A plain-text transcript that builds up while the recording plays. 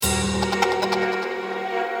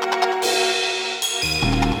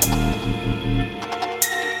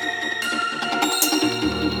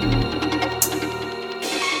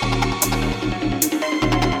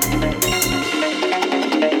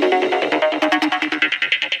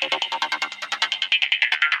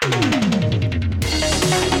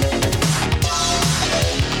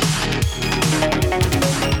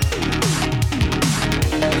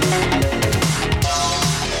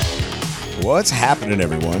What's happening,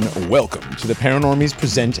 everyone? Welcome to the Paranormies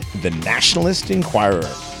present The Nationalist Enquirer,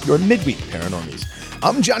 your midweek Paranormies.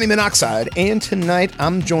 I'm Johnny Monoxide, and tonight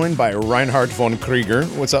I'm joined by Reinhard von Krieger.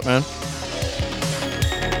 What's up, man?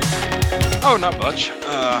 Oh, not much.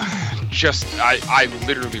 I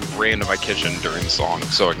literally ran to my kitchen during the song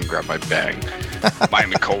so I can grab my bag.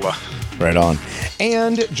 Miami Cola. Right on.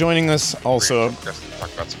 And joining us also...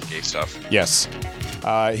 Talk about some gay stuff. Yes.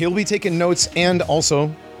 He'll be taking notes, and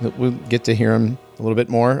also we'll get to hear him a little bit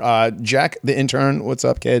more. Jack, the intern, what's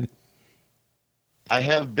up, kid? I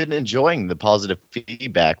have been enjoying the positive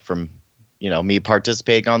feedback from, me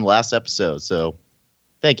participating on the last episode. So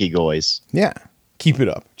thank you, guys. Yeah. Keep it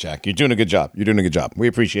up, Jack. You're doing a good job. We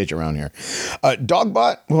appreciate you around here.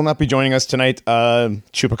 Dogbot will not be joining us tonight.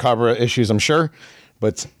 Chupacabra issues, I'm sure.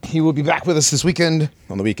 But he will be back with us this weekend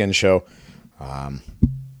on the weekend show.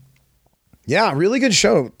 Yeah, really good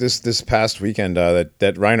show this past weekend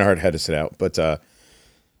that Reinhardt had to sit out, but a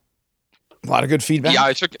lot of good feedback. Yeah,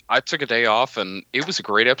 I took a day off, and it was a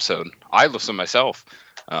great episode. I listened myself,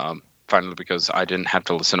 finally, because I didn't have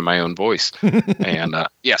to listen to my own voice. And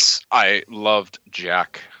yes, I loved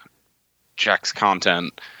Jack's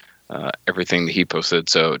content, everything that he posted.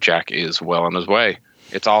 So Jack is well on his way.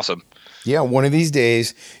 It's awesome. Yeah, one of these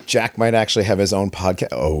days, Jack might actually have his own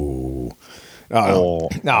podcast.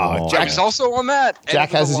 No, Jack is also on that.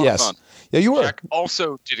 Jack has his yes. Yeah, you were. Jack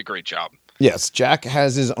also did a great job. Yes, Jack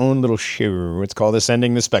has his own little show. It's called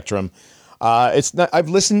Ascending the Spectrum. It's not. I've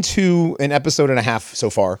listened to an episode and a half so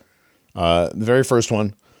far. The very first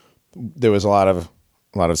one, there was a lot of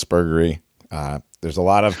spurgery. There's a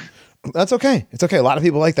lot of. That's okay. It's okay. A lot of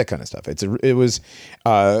people like that kind of stuff. It was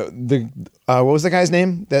what was the guy's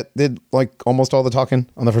name that did like almost all the talking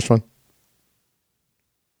on the first one?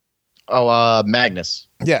 Oh, Magnus.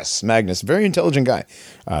 Yes, Magnus. Very intelligent guy.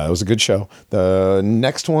 It was a good show. The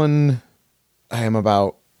next one, I don't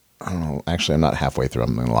know. Actually, I'm not halfway through.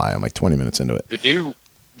 I'm going to lie. I'm like 20 minutes into it.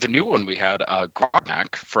 The new one we had,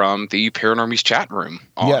 Grognak from the Paranormies chat room.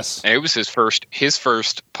 Yes. And it was his first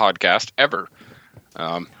podcast ever.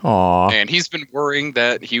 And he's been worrying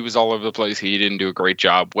that he was all over the place. He didn't do a great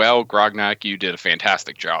job. Well, Grognak, you did a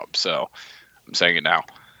fantastic job. So I'm saying it now.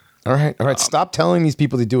 All right. Stop telling these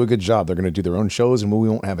people to do a good job. They're going to do their own shows, and we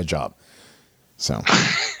won't have a job. So,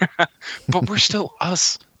 but we're still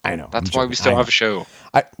us. I know. That's why we still have a show.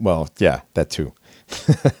 Yeah, that too.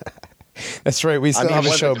 That's right. We still have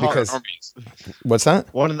a show because. What's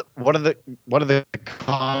that? One of the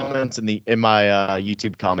comments in my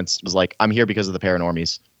YouTube comments was like, "I'm here because of the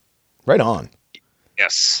Paranormies." Right on.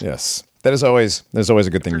 Yes. There's always a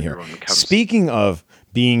good thing to hear. Speaking of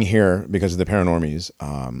being here because of the Paranormies,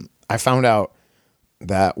 I found out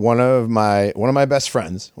that one of my best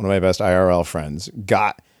friends, one of my best IRL friends,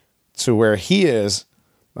 got to where he is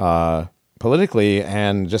politically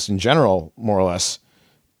and just in general, more or less,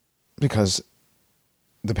 because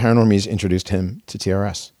the Paranormies introduced him to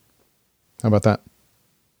TRS. How about that?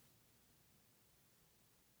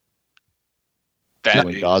 That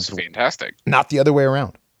is fantastic. Not the other way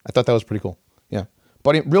around. I thought that was pretty cool. Yeah.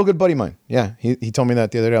 Real good buddy of mine. Yeah. He told me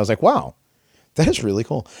that the other day. I was like, wow, that is really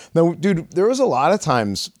cool. No, dude, there was a lot of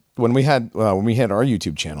times when we had our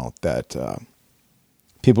YouTube channel that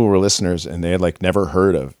people were listeners and they had like never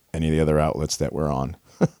heard of any of the other outlets that we're on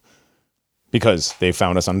because they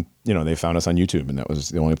found us on YouTube, and that was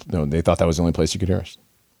they thought that was the only place you could hear us.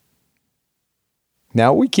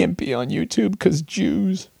 Now we can't be on YouTube because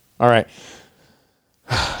Jews. All right.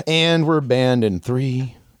 And we're banned in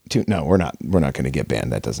 3, 2. No, we're not going to get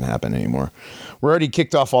banned. That doesn't happen anymore. We're already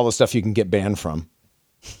kicked off all the stuff you can get banned from.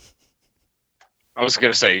 I was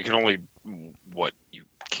going to say, you can only, you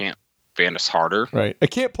can't ban us harder. Right. I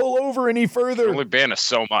can't pull over any further. You can only ban us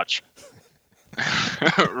so much.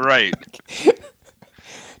 Right.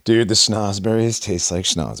 Dude, the schnozberries taste like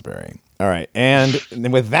schnozberry. All right. And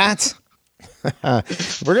with that,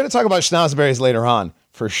 we're going to talk about schnozberries later on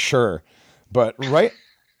for sure. But right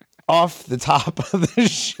off the top of the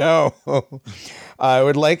show, I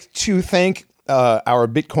would like to thank our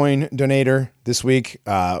Bitcoin donator this week.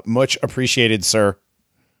 Much appreciated, sir.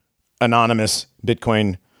 Anonymous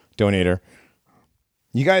Bitcoin donator.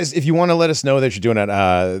 You guys, if you want to let us know that you're doing it,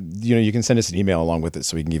 you can send us an email along with it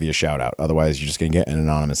so we can give you a shout out. Otherwise, you're just going to get an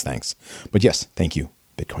anonymous thanks. But yes, thank you,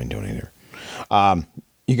 Bitcoin donator.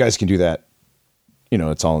 You guys can do that.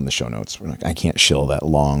 It's all in the show notes. I can't shill that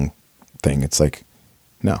long thing. It's like,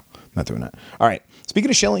 no, not doing that. All right.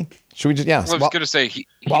 Speaking of shilling, should we just, yeah. Well, I was going to say, he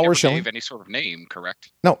while never we're shilling, gave any sort of name,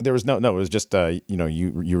 correct? No, there was no, it was just,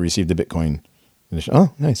 you received the Bitcoin.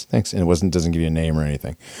 Oh, nice. Thanks. And it doesn't give you a name or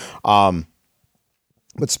anything.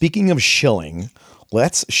 But speaking of shilling,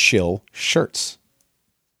 Let's shill shirts.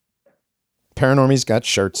 Paranormies got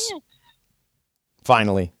shirts.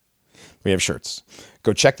 Finally, we have shirts.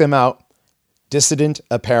 Go check them out.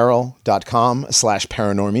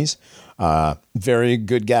 dissidentapparel.com/paranormies. Very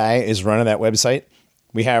good guy is running that website.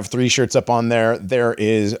 We have 3 shirts up on there. There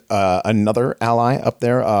is another ally up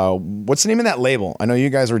there. What's the name of that label? I know you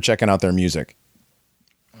guys were checking out their music.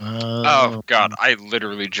 Oh, God. I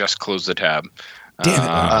literally just closed the tab.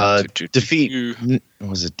 Damn it. Defeat.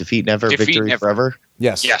 Was it Defeat Never, Victory Forever?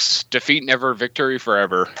 Yes. Yes. Defeat Never, Victory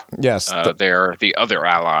Forever. Yes. They're the other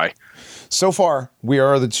ally. So far, we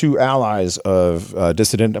are the 2 allies of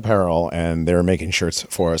Dissident Apparel, and they're making shirts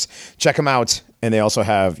for us. Check them out. And they also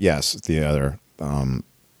have, yes, the other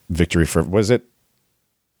Victory for, was it?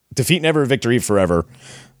 Defeat Never, Victory Forever.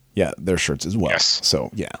 Yeah, their shirts as well. Yes. So,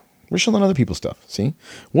 yeah. We're shilling other people's stuff. See?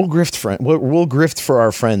 We'll grift we'll grift for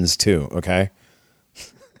our friends, too, okay?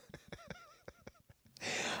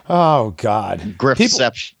 Oh, God.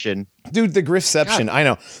 Griftception. Dude, the griftception. I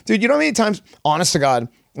know. Dude, you know how many times, honest to God,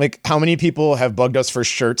 like how many people have bugged us for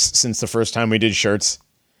shirts since the first time we did shirts?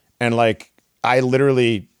 And like, I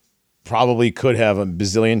literally probably could have a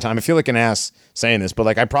bazillion times. I feel like an ass saying this, but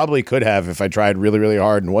like I probably could have if I tried really, really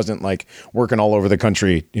hard and wasn't like working all over the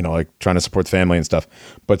country, you know, like trying to support the family and stuff.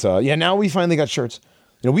 But yeah, now we finally got shirts.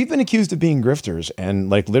 You know, we've been accused of being grifters and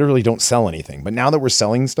like literally don't sell anything. But now that we're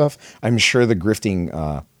selling stuff, I'm sure the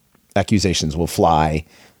grifting accusations will fly.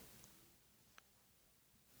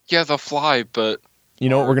 Yeah, they'll fly, but you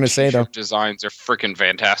know what we're going to say, though? Designs are freaking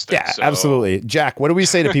fantastic. Yeah, so. Absolutely. Jack, what do we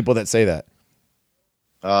say to people that say that?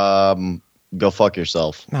 Go fuck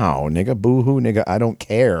yourself. No, nigga, boo-hoo, nigga, I don't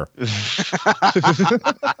care.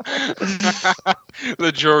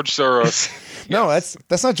 The George Soros. No,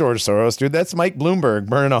 that's not George Soros, dude. That's Mike Bloomberg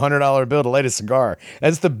burning $100 bill to light a cigar.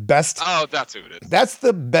 That's the best. Oh, that's who it is. That's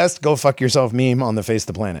the best go fuck yourself meme on the face of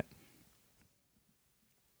the planet.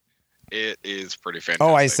 It is pretty fantastic.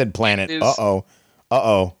 Oh, I said planet. Uh-oh.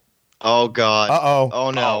 Uh-oh. Oh, God. Uh-oh.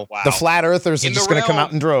 Oh, no. Oh, wow. The flat earthers are just going to come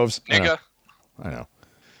out in droves. Nigga. I know.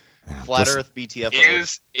 Flat Earth BTF.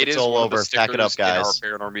 It is all over. Pack it up, guys.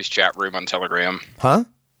 In our Paranormies chat room on Telegram. Huh?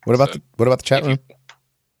 What about the chat room?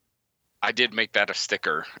 I did make that a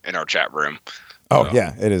sticker in our chat room. Oh,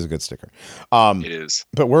 yeah, it is a good sticker. It is.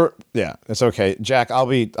 But it's okay. Jack,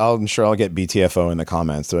 I'm sure I'll get BTFO in the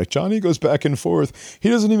comments. They're like, Johnny goes back and forth. He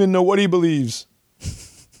doesn't even know what he believes.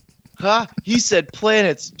 Huh? He said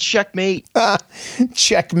planets. Checkmate.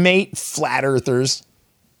 Checkmate, flat earthers.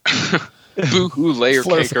 Boo-hoo layer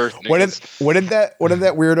cake earth. What did that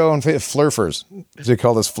weirdo on flurfers? They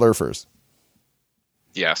call us flurfers.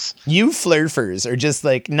 Yes. You flurfers are just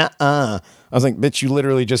like, nuh-uh. I was like, bitch, you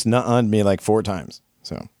literally just nuh-uh'd me like 4 times.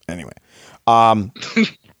 So anyway. How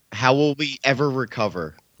will we ever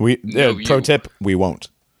recover? Pro tip, we won't.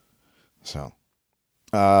 So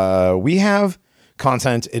we have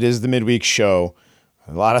content. It is the midweek show.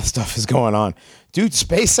 A lot of stuff is going on. Dude,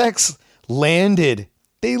 SpaceX landed.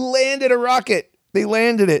 They landed a rocket. They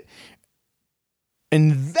landed it.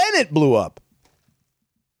 And then it blew up.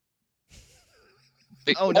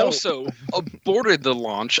 They also aborted the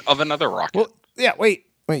launch of another rocket. Well, yeah, wait.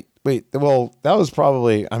 Well, that was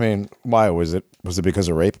probably, why was it? Was it because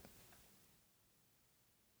of rape?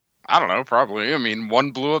 I don't know, probably.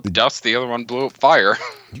 One blew up dust, the other one blew up fire.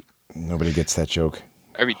 Nobody gets that joke.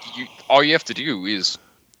 All you have to do is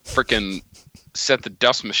freaking set the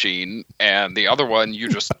dust machine, and the other one, you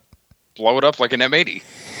just blow it up like an M80.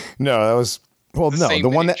 No, that was, the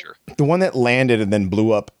one that landed and then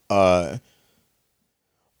blew up,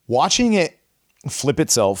 watching it flip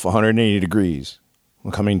itself 180 degrees,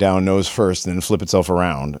 coming down nose first, and then flip itself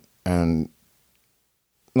around. And,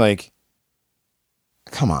 like,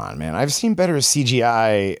 come on, man. I've seen better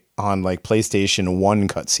CGI on, like, PlayStation 1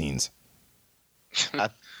 cutscenes.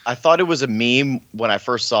 I thought it was a meme when I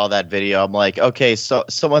first saw that video. I'm like, okay, so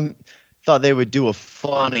someone thought they would do a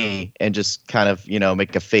funny and just kind of,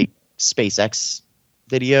 make a fake SpaceX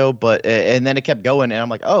video. And then it kept going, and I'm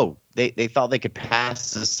like, oh, they thought they could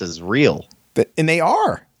pass this as real. And they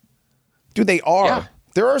are. Dude, they are. Yeah.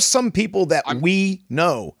 There are some people that we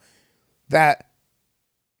know that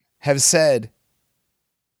have said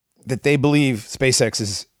that they believe SpaceX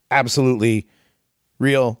is absolutely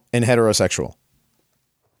real and heterosexual.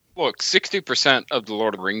 Look, 60% of the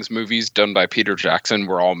Lord of the Rings movies done by Peter Jackson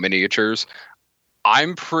were all miniatures.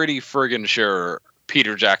 I'm pretty friggin' sure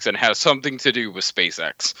Peter Jackson has something to do with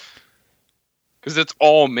SpaceX. Because it's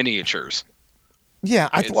all miniatures. Yeah,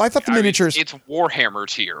 I thought the miniatures... It's Warhammer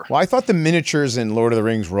tier. Well, I thought the miniatures in Lord of the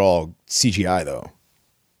Rings were all CGI, though.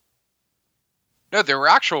 No, they were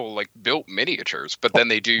actual like built miniatures, but then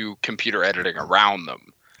they do computer editing around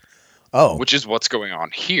them. Oh, Which is what's going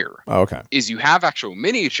on here. Oh, okay. Is you have actual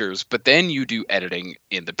miniatures, but then you do editing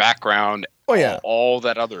in the background. Oh, yeah. All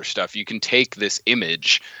that other stuff. You can take this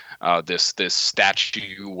image, this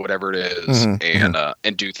statue, whatever it is,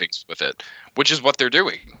 and do things with it, which is what they're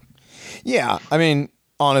doing. Yeah, I mean,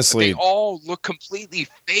 honestly, They all look completely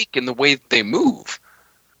fake in the way that they move.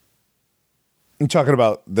 you talking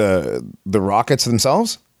about the rockets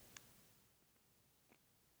themselves?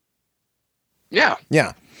 Yeah.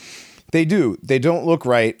 Yeah. They do. They don't look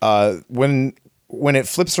right. When it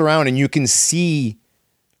flips around and you can see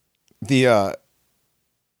the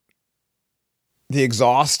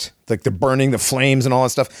exhaust, like the burning, the flames and all that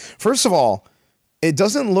stuff. First of all, it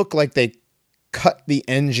doesn't look like they cut the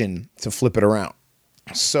engine to flip it around.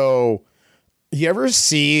 So you ever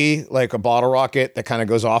see like a bottle rocket that kind of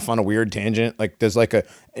goes off on a weird tangent? Like there's like a,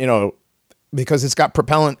 because it's got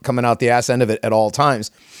propellant coming out the ass end of it at all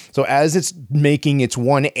times. So as it's making its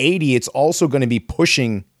 180, it's also going to be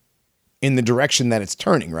pushing in the direction that it's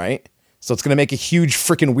turning, right? So it's going to make a huge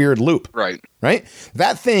freaking weird loop. Right. Right?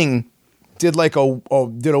 That thing did like a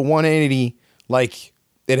 180, like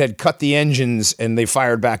it had cut the engines and they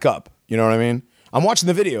fired back up. You know what I mean? I'm watching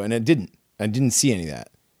the video and it didn't. I didn't see any of that.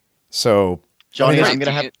 So Johnny, I'm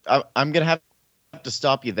gonna have to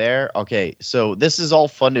stop you there. Okay, so this is all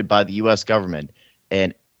funded by the U.S. government,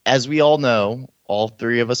 and as we all know, all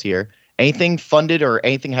three of us here, anything funded or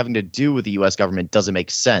anything having to do with the U.S. government doesn't make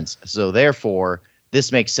sense. So therefore,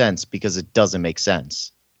 this makes sense because it doesn't make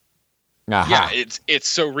sense. Yeah, it's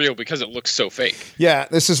so real because it looks so fake. Yeah,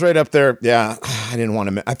 this is right up there. Yeah, I didn't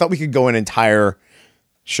want to. I thought we could go an entire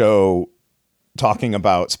show talking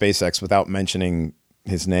about SpaceX without mentioning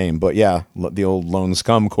his name, but yeah, the old lone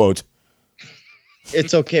scum quote.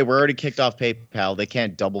 It's okay. We're already kicked off PayPal. They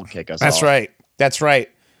can't double kick us. That's off. right. That's right.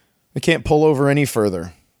 We can't pull over any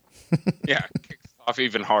further. Yeah, kicks off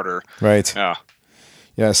even harder. Right. Yeah.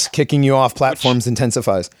 Yes, kicking you off platforms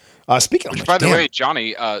intensifies. Speaking of which, by the way,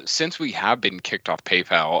 Johnny, since we have been kicked off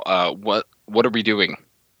PayPal, what are we doing?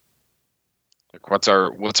 Like, what's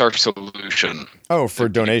our solution? Oh, for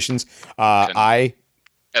donations, I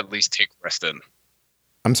at least take rest in.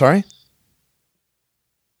 I'm sorry.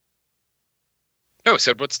 No, I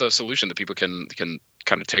said, what's the solution that people can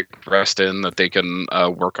kind of take rest in, that they can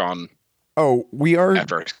work on? Oh, we are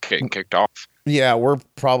after getting kicked off. Yeah, we're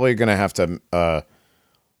probably gonna have to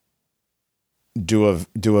do a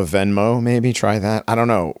Venmo, maybe try that. I don't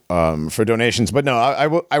know for donations, but no,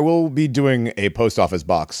 I will be doing a post office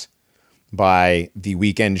box by the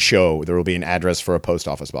weekend show. There will be an address for a post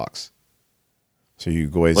office box, so you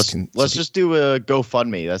guys let's just do a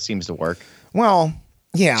GoFundMe. That seems to work. Well,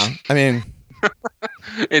 yeah, I mean.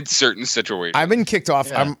 In certain situations, I've been kicked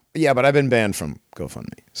off. Yeah. But I've been banned from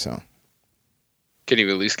GoFundMe. So, can you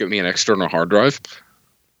at least give me an external hard drive?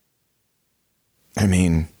 I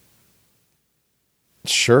mean,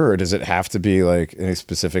 sure. Does it have to be like in a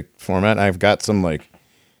specific format? I've got some like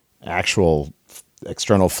actual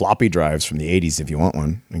external floppy drives from the 80s. If you want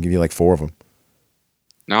one, I'll give you like 4 of them.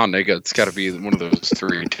 No, nigga, it's got to be one of those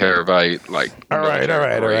 3 terabyte, like. All right.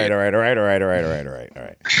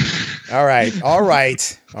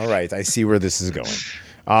 I see where this is going.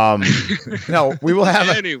 No, we will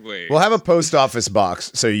have we'll have a post office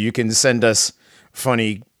box so you can send us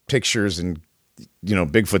funny pictures and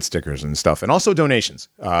Bigfoot stickers and stuff, and also donations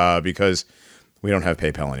because we don't have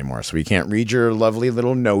PayPal anymore, so we can't read your lovely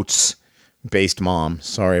little notes. Based mom,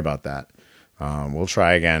 sorry about that. We'll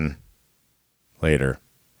try again later.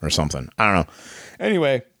 Or something. I don't know.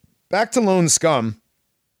 Anyway, back to Lone Scum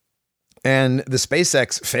and the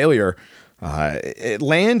SpaceX failure. It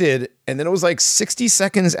landed, and then it was like 60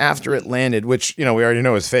 seconds after it landed, which, we already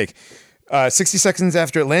know is fake. 60 seconds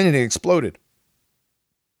after it landed, it exploded.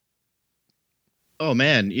 Oh,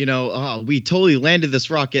 man. We totally landed this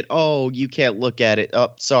rocket. Oh, you can't look at it.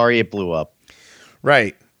 Oh, sorry, it blew up.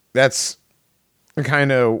 Right. That's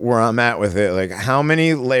kind of where I'm at with it. Like, how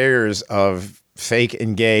many layers of fake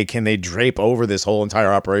and gay can they drape over this whole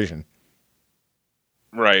entire operation?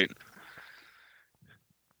 Right.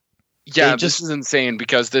 Yeah, this is insane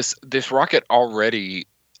because this rocket already,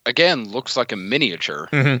 again, looks like a miniature,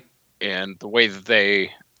 and the way they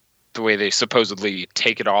supposedly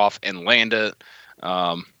take it off and land it,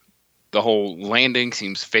 the whole landing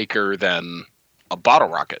seems faker than a bottle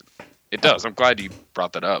rocket. It does. I'm glad you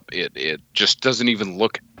brought that up. It just doesn't even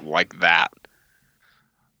look like that.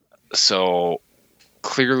 So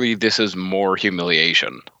clearly this is more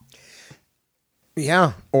humiliation.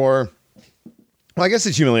 Yeah. Or, well, I guess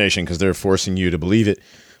it's humiliation because they're forcing you to believe it.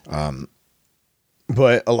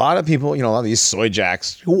 But a lot of people, a lot of these soy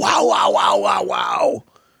jacks, wow, wow, wow, wow, wow.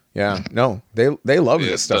 Yeah, no, they love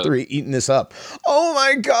this stuff. They're eating this up. Oh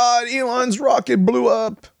my God, Elon's rocket blew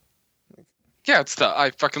up. Yeah, it's the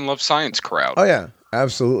I fucking love science crowd. Oh yeah,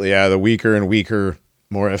 absolutely. Yeah, the weaker and weaker,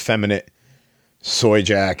 more effeminate soy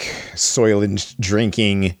jack, soylent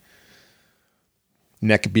drinking,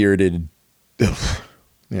 neck bearded,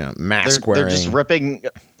 mask wearing. They're just ripping.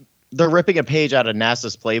 They're ripping a page out of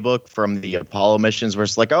NASA's playbook from the Apollo missions where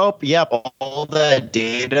it's like, oh, yep, all the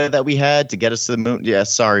data that we had to get us to the moon. Yeah,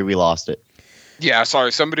 sorry, we lost it. Yeah,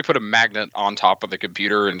 sorry. Somebody put a magnet on top of the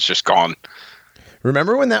computer and it's just gone.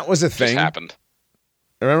 Remember when that was a thing? Just happened.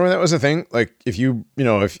 Remember when that was a thing? Like if you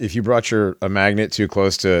brought a magnet too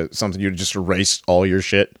close to something, you'd just erase all your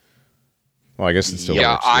shit. Well, I guess it still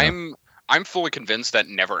works. I'm fully convinced that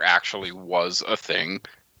never actually was a thing.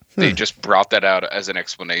 They just brought that out as an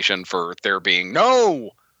explanation for there being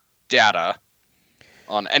no data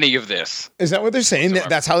on any of this. Is that what they're saying?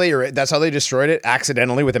 That's how they destroyed it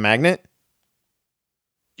accidentally with a magnet?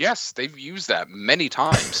 Yes, they've used that many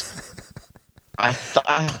times. I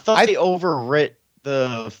thought they overwrit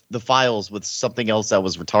the files with something else that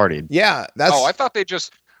was retarded. Yeah, I thought they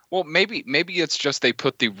just. Well, maybe it's just they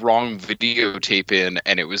put the wrong videotape in,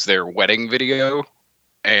 and it was their wedding video.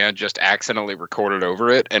 And just accidentally recorded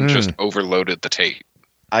over it and just overloaded the tape.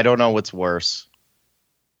 I don't know what's worse.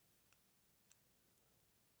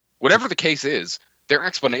 Whatever the case is, their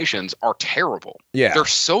explanations are terrible. Yeah. They're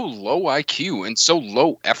so low IQ and so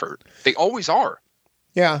low effort. They always are.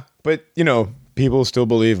 Yeah, but, people still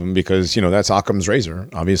believe them because, that's Occam's razor.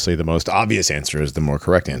 Obviously, the most obvious answer is the more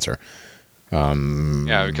correct answer.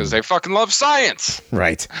 Yeah, because they fucking love science.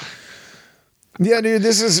 Right. Yeah, dude,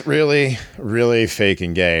 this is really, really fake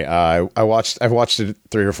and gay. I've watched it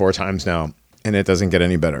 3 or 4 times now, and it doesn't get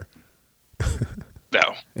any better.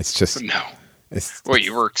 No, it's just no. Wait,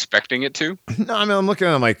 you were expecting it to? No, I mean, I'm looking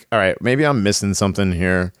at it, I'm like, all right, maybe I'm missing something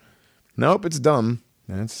here. Nope, it's dumb.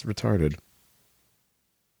 It's retarded.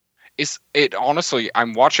 Honestly,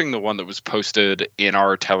 I'm watching the one that was posted in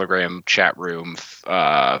our Telegram chat room,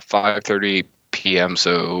 5:30 p.m.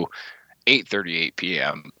 So 8:38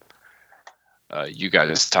 p.m. You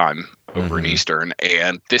guys' time over in Eastern,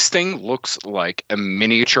 and this thing looks like a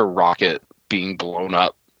miniature rocket being blown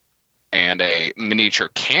up and a miniature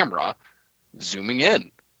camera zooming in.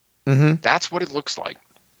 That's what it looks like.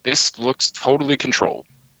 This looks totally controlled.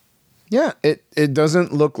 Yeah, it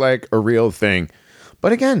doesn't look like a real thing.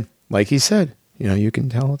 But again, like he said, you can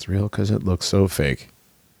tell it's real because it looks so fake.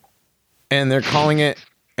 And they're calling it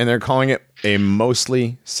a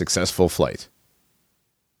mostly successful flight.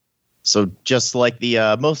 So just like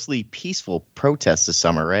the mostly peaceful protests this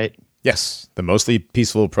summer, right? Yes, the mostly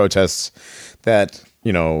peaceful protests that,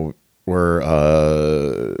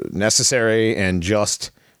 were necessary and just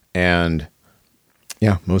and,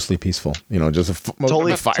 yeah, mostly peaceful. Just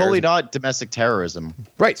totally not domestic terrorism.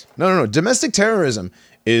 Right. No. Domestic terrorism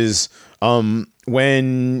is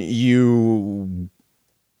when you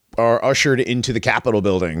are ushered into the Capitol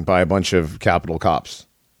building by a bunch of Capitol cops.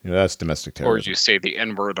 That's domestic terrorism. Or you say the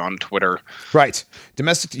N-word on Twitter. Right.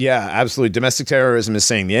 Absolutely. Domestic terrorism is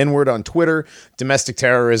saying the N-word on Twitter. Domestic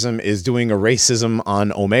terrorism is doing a racism on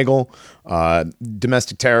Omegle.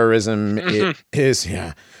 Domestic terrorism is.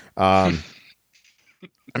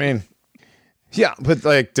 I mean, yeah, but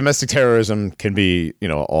like domestic terrorism can be, a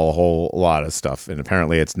whole lot of stuff. And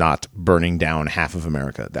apparently it's not burning down half of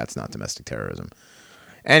America. That's not domestic terrorism.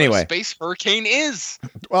 Anyway. Space hurricane is.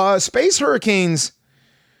 Space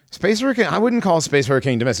hurricane, I wouldn't call space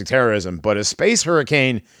hurricane domestic terrorism, but a space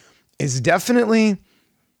hurricane is definitely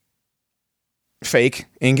fake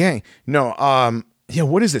and gay. No,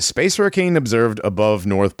 what is this? Space hurricane observed above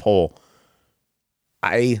North Pole.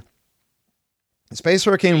 Space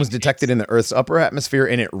hurricane was detected in the Earth's upper atmosphere,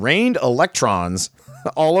 and it rained electrons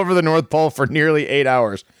all over the North Pole for nearly 8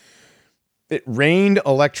 hours. It rained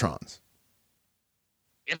electrons.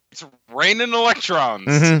 It's raining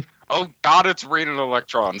electrons. Oh God, it's raining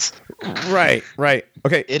electrons. Right.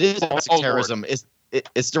 Okay. It is domestic terrorism.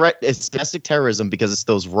 It's domestic terrorism because it's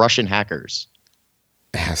those Russian hackers.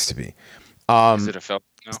 It has to be. Is it a film?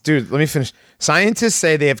 No. Dude, let me finish. Scientists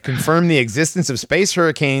say they have confirmed the existence of space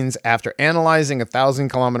hurricanes after analyzing a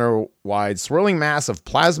 1,000-kilometer wide swirling mass of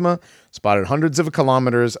plasma spotted hundreds of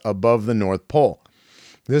kilometers above the North Pole.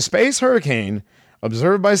 The space hurricane,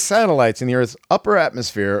 observed by satellites in the Earth's upper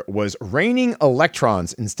atmosphere, was raining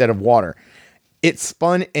electrons instead of water. It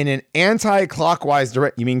spun in an anti-clockwise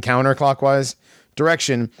counterclockwise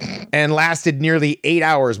direction and lasted nearly 8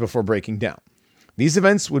 hours before breaking down. These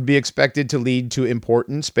events would be expected to lead to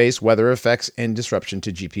important space weather effects and disruption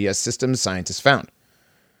to GPS systems, scientists found.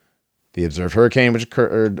 The observed hurricane, which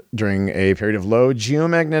occurred during a period of low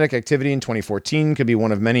geomagnetic activity in 2014, could be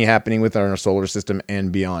one of many happening within our solar system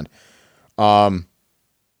and beyond. Yeah,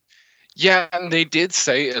 and they did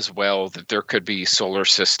say as well that there could be solar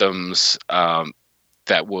systems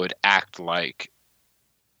that would act like,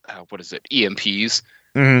 EMPs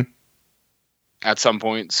at some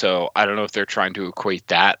point. So I don't know if they're trying to equate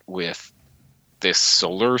that with this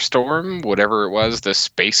solar storm, whatever it was, the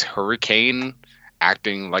space hurricane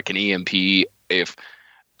acting like an EMP.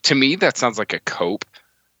 To me, that sounds like a cope,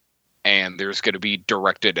 and there's going to be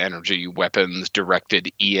directed energy weapons,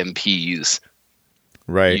 directed EMPs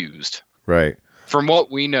used. Right. From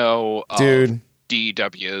what we know of DWs,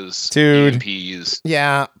 EMPs.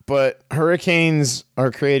 Yeah, but hurricanes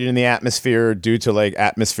are created in the atmosphere due to like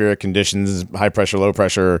atmospheric conditions, high pressure, low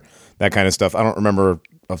pressure, that kind of stuff. I don't remember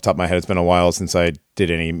off the top of my head. It's been a while since I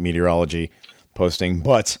did any meteorology posting,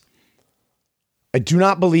 but I do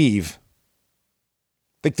not believe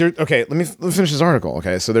like they're okay. Let me finish this article.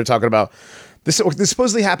 Okay. So they're talking about this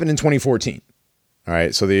supposedly happened in 2014. All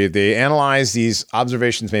right. So they analyzed these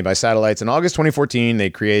observations made by satellites in August 2014. They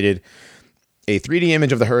created a 3D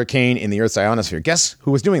image of the hurricane in the Earth's ionosphere. Guess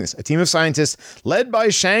who was doing this? A team of scientists led by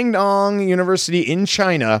Shandong University in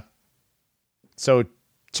China. So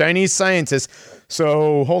Chinese scientists.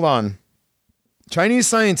 So hold on. Chinese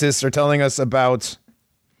scientists are telling us about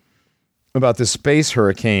the space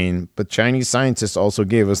hurricane, but Chinese scientists also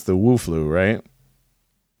gave us the Wu flu, right?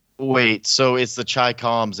 Wait, so it's the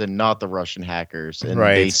Chi-Coms and not the Russian hackers. And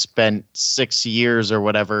right. They spent 6 years or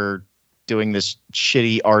whatever doing this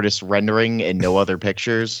shitty artist rendering and no other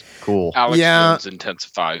pictures. Cool. Alex Jones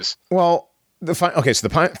intensifies. Well, the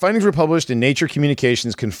findings were published in Nature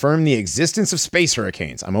Communications, confirm the existence of space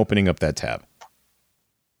hurricanes. I'm opening up that tab.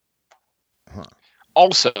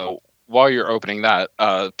 Also, while you're opening that,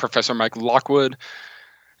 Professor Mike Lockwood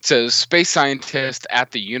says space scientist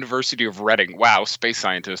at the University of Reading. Wow, space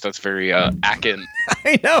scientist. That's very Akin.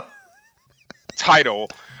 I know. Title.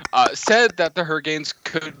 Said that the hurricanes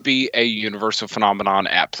could be a universal phenomenon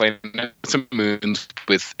at planets and moons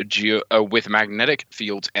with magnetic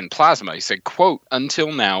fields and plasma. He said, quote,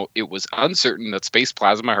 until now, it was uncertain that space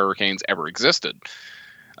plasma hurricanes ever existed.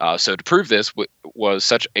 So to prove this was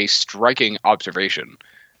such a striking observation.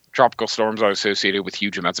 Tropical storms are associated with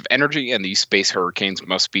huge amounts of energy, and these space hurricanes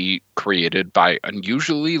must be created by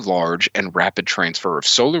unusually large and rapid transfer of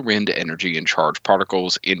solar wind energy and charged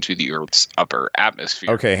particles into the Earth's upper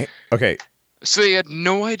atmosphere. Okay. So they had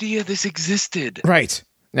no idea this existed. Right.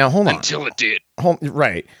 Now, hold on. Until it did.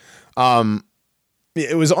 Right.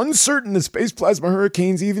 It was uncertain that space plasma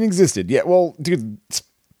hurricanes even existed. Yeah, well, dude,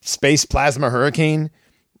 space plasma hurricane...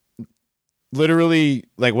 Literally,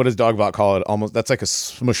 like, what does Dogbot call it? Almost, that's like a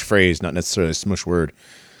smush phrase, not necessarily a smush word.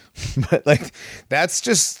 But, like, that's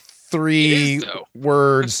just three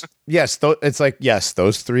words. Yes, it's like, yes,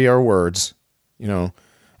 those three are words. You know,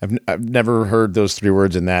 I've never heard those three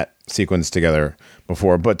words in that sequence together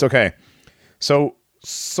before. But, okay. So,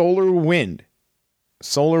 solar winds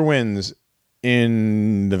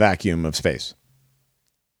in the vacuum of space.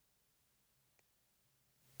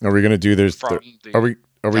 Are we going to do,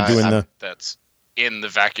 Are we doing that's in the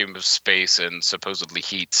vacuum of space and supposedly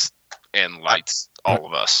heats and lights all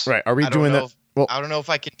of us? Right. Are we doing that? Well, I don't know if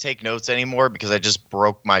I can take notes anymore because I just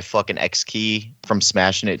broke my fucking X key from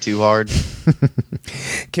smashing it too hard.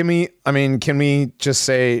 Can we just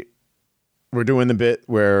say we're doing the bit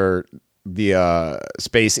where the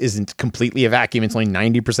space isn't completely a vacuum? It's only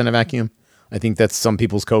 90% a vacuum. I think that's some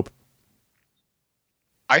people's cope.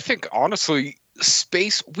 I think, honestly,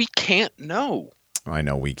 space, we can't know. I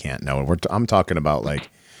know we can't know. I'm talking about like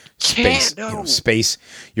space. Can't know. Space.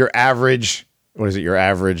 Your average. What is it? Your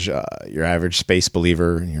average space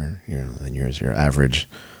believer. Your average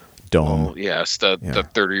dome. Oh, yes, the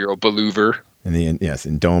 30-year-old believer.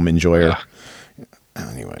 And dome enjoyer. Yeah.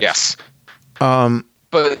 Anyway. Yes.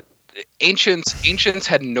 But ancients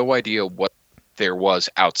had no idea what there was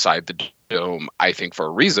outside the dome. I think for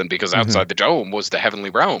a reason, because outside the dome was the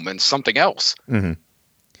heavenly realm and something else. Mm-hmm.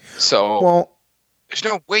 So. There's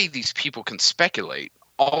no way these people can speculate.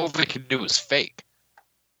 All they can do is fake.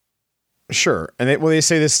 Sure. And they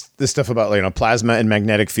say this stuff about, plasma and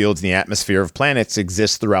magnetic fields in the atmosphere of planets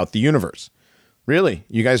exist throughout the universe. Really?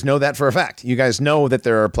 You guys know that for a fact? You guys know that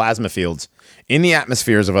there are plasma fields in the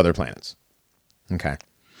atmospheres of other planets. Okay.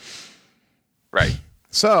 Right.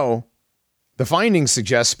 So, the findings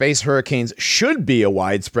suggest space hurricanes should be a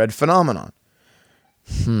widespread phenomenon.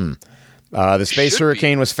 The space Should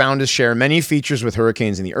hurricane be. was found to share many features with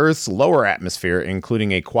hurricanes in the Earth's lower atmosphere,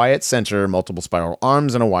 including a quiet center, multiple spiral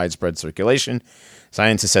arms, and a widespread circulation.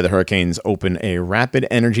 Scientists said the hurricanes open a rapid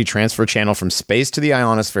energy transfer channel from space to the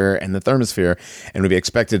ionosphere and the thermosphere and would be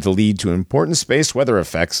expected to lead to important space weather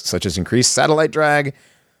effects such as increased satellite drag,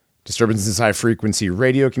 disturbances in high-frequency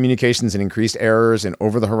radio communications, and increased errors in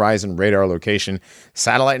over-the-horizon radar location,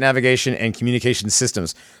 satellite navigation, and communication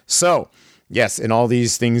systems. So, yes, in all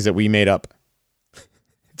these things that we made up,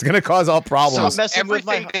 it's going to cause all problems. Stop messing with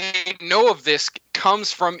Everything my they know of this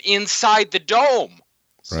comes from inside the dome.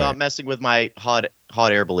 stop Right. messing with my hot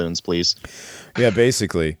air balloons, please. Yeah,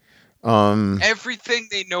 basically. Everything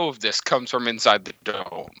they know of this comes from inside the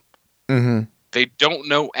dome. Mhm. They don't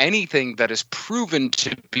know anything that is proven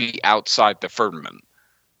to be outside the firmament,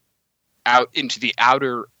 out into the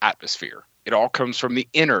outer atmosphere. It all comes from the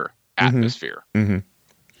inner atmosphere.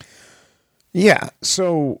 Yeah,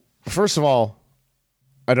 so first of all,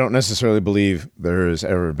 I don't necessarily believe there's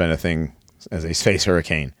ever been a thing as a space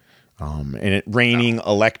hurricane. And it raining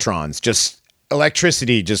electrons, just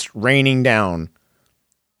electricity just raining down,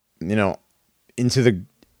 into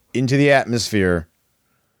the atmosphere.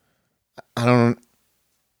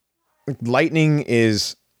 Lightning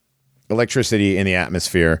is electricity in the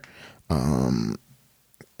atmosphere.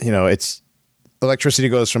 It's electricity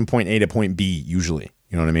goes from point A to point B usually.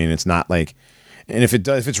 You know what I mean? It's not like, and if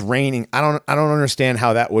it's raining, I don't understand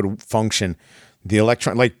how that would function. The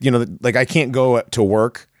electron, I can't go to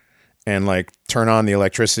work and like turn on the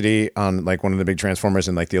electricity on like one of the big transformers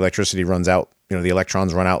and like the electricity runs out, the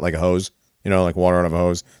electrons run out like a hose, like water out of a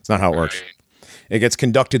hose. It's not how it works. It gets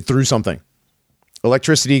conducted through something.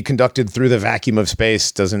 Electricity conducted through the vacuum of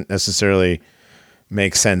space doesn't necessarily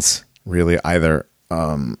make sense really either.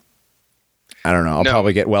 I don't know. I'll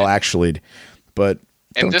probably get actually'd, but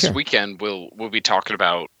And this care. weekend we'll be talking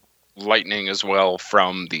about lightning as well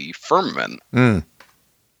from the firmament.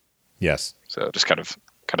 Yes. So just kind of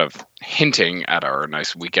hinting at our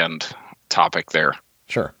nice weekend topic there.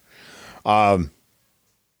 Sure. Yeah,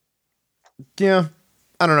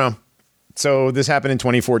 I don't know. So this happened in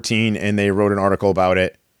 2014 and they wrote an article about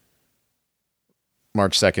it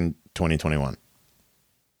March 2nd, 2021.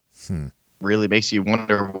 Really makes you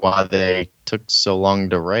wonder why they took so long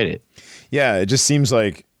to write it. Yeah, it just seems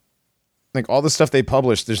like all the stuff they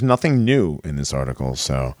published, there's nothing new in this article.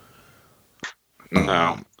 So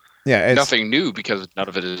No. yeah, it's Nothing new because none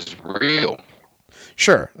of it is real.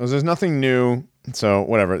 Sure. There's nothing new. So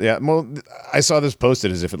whatever. Yeah. Well, I saw this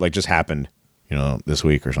posted as if it like just happened, this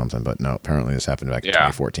week or something, but no, apparently this happened back in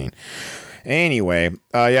 2014. Anyway,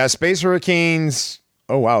 space hurricanes.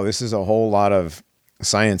 Oh wow. This is a whole lot of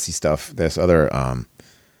sciencey stuff. This other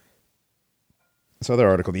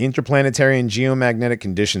article, the interplanetary and geomagnetic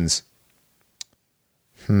conditions.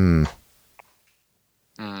 That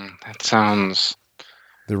sounds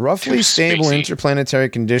The roughly too stable spacey. interplanetary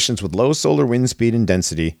conditions with low solar wind speed and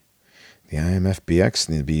density. The IMF-BX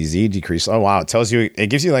and the BZ decrease. Oh, wow. It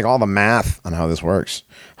gives you like all the math on how this works.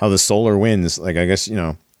 How the solar winds, like, I guess,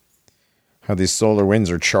 how these solar winds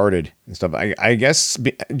are charted and stuff. I guess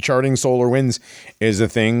charting solar winds is a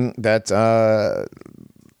thing that the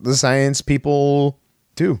science people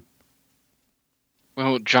do.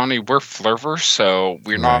 well, Johnny, we're flirvers, so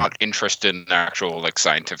we're not interested in actual like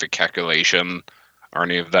scientific calculation or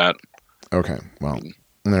any of that. Okay. Well,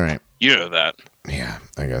 all right. You know that. Yeah,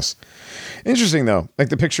 I guess. Interesting though. Like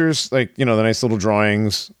the pictures, like, the nice little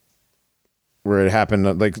drawings where it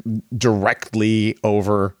happened like directly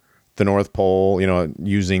over the North Pole,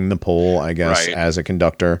 using the pole, I guess, Right. as a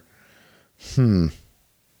conductor.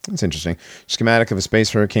 That's interesting. Schematic of a space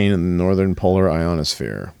hurricane in the northern polar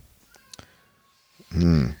ionosphere.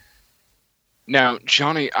 Now,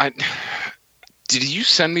 Johnny, did you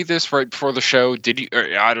send me this right before the show? Did you?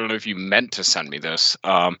 Or I don't know if you meant to send me this.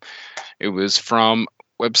 It was from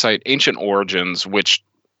website Ancient Origins, which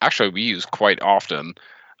actually we use quite often.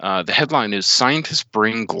 The headline is "Scientists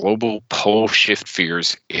Bring Global Pole Shift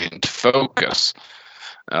Fears into Focus."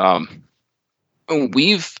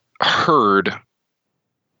 We've heard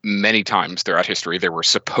many times throughout history there were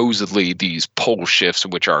supposedly these pole shifts,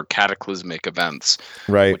 which are cataclysmic events,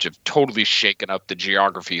 Right. which have totally shaken up the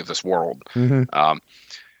geography of this world. Mm-hmm.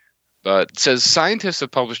 But it says scientists have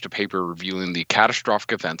published a paper revealing the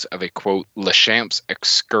catastrophic events of a, quote, Lachamps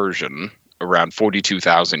excursion around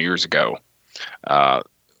 42,000 years ago.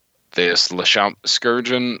 This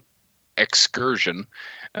Lachamps excursion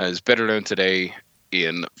is better known today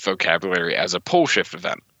in vocabulary as a pole shift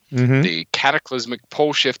event. Mm-hmm. The cataclysmic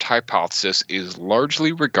pole shift hypothesis is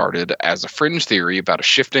largely regarded as a fringe theory about a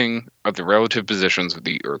shifting of the relative positions of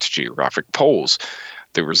the Earth's geographic poles.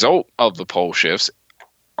 The result of the pole shifts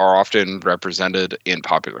are often represented in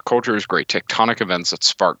popular culture as great tectonic events that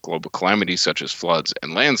spark global calamities such as floods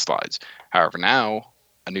and landslides. However, now,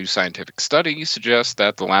 a new scientific study suggests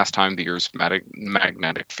that the last time the Earth's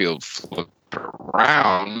magnetic field flipped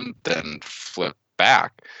around, then flipped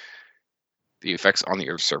back, the effects on the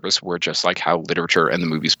Earth's surface were just like how literature and the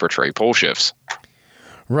movies portray pole shifts.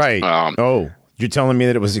 Right. You're telling me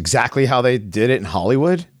that it was exactly how they did it in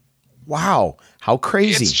Hollywood? Wow. How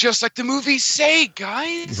crazy. It's just like the movies say,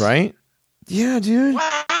 guys. Right? Yeah, dude.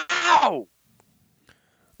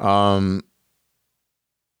 Wow.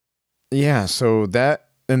 Yeah, so that,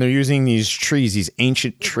 and they're using these trees, these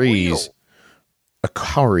ancient trees, a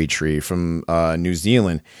kauri tree from New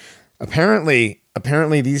Zealand. Apparently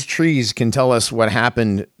these trees can tell us what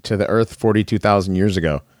happened to the Earth 42,000 years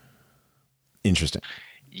ago. Interesting.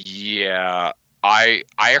 Yeah. I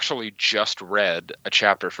actually just read a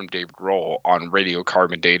chapter from Dave Grohl on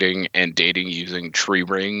radiocarbon dating and dating using tree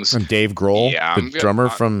rings. And Dave Grohl, yeah, the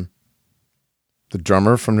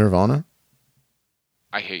drummer from Nirvana.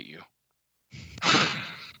 I hate you.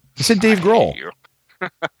 You said Dave Grohl.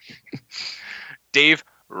 Dave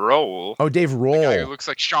Grohl. Oh, Dave Grohl. The guy who looks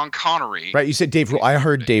like Sean Connery. Right, you said Dave Grohl. I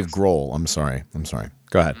heard Dave Grohl. I'm sorry.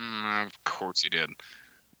 Go ahead. Of course you did.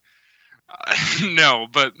 No,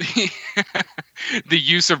 but the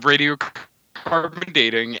use of radiocarbon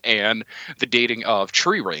dating and the dating of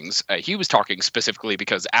tree rings. He was talking specifically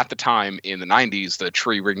because at the time in the 90s, the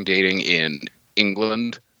tree ring dating in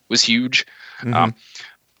England was huge, but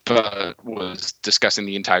was discussing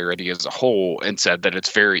the entirety as a whole and said that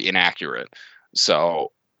it's very inaccurate.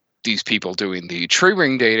 So these people doing the tree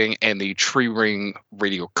ring dating and the tree ring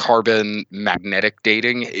radiocarbon magnetic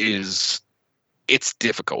dating it's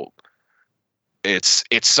difficult. It's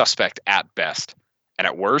suspect at best, and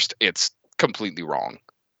at worst, it's completely wrong.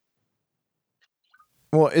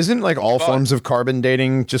 Well, isn't like all forms of carbon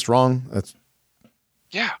dating just wrong?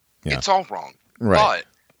 Yeah, it's all wrong. Right. But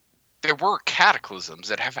there were cataclysms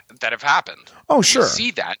that have happened. Oh, sure. You see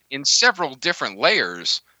that in several different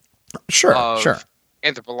layers. Sure.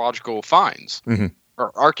 Anthropological finds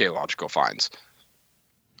or archaeological finds.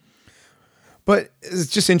 But it's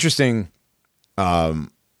just interesting.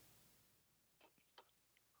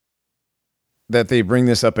 That they bring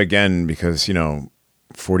this up again because, between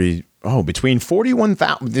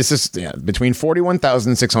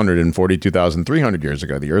 41,600 and 42,300 years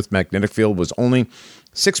ago, the Earth's magnetic field was only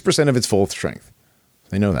 6% of its full strength.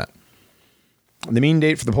 They know that. The mean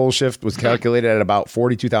date for the pole shift was calculated at about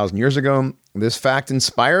 42,000 years ago. This fact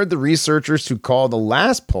inspired the researchers to call the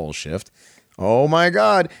last pole shift, oh my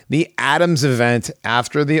God, the Adams event,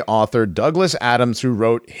 after the author Douglas Adams, who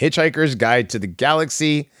wrote Hitchhiker's Guide to the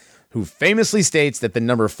Galaxy, who famously states that the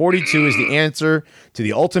number 42 is the answer to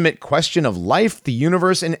the ultimate question of life, the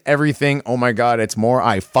universe, and everything. Oh my God, it's more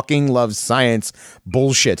I fucking love science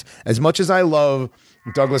bullshit. As much as I love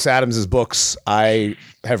Douglas Adams' books, I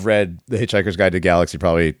have read The Hitchhiker's Guide to the Galaxy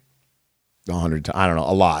probably 100 times. I don't know,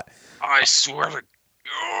 a lot. I swear to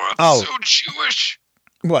God, it's so Jewish.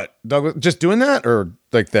 What, Douglas, just doing that, or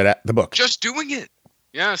like that the book? Just doing it.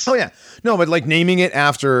 Yes. Oh yeah. No, but like naming it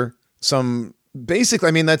after some, basically,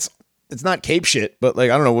 I mean, it's not cape shit, but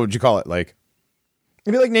like, I don't know, what would you call it? Like,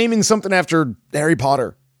 it'd be like naming something after Harry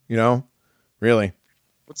Potter, really.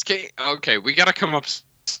 What's cape? Okay, we got to come up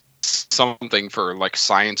something for like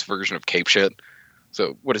science version of cape shit.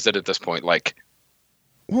 So what is it at this point? Like,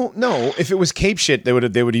 well, no, if it was cape shit, they would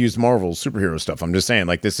have used Marvel superhero stuff. I'm just saying,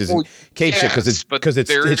 like, this isn't cape shit because it's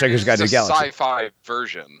Hitchhiker's Guide to the Galaxy. Sci-fi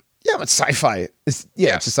version. Yeah, but sci-fi. It's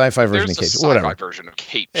a sci-fi version of cape shit. Whatever. Sci-fi version of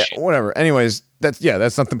cape shit. Whatever. Anyways, that's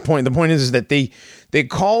not the point. The point is that they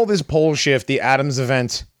call this pole shift the Adams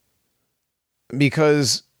event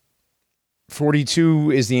because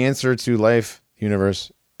 42 is the answer to life,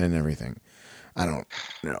 universe, and everything. I don't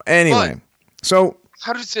know. Anyway, so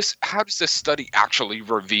how does this study actually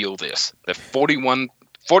reveal this? That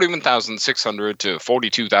 41,600 to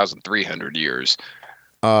 42,300 years,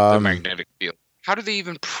 the magnetic field. How do they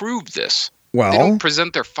even prove this? Well, they don't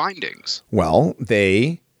present their findings. Well,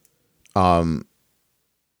 they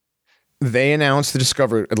announced the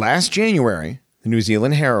discovery last January. The New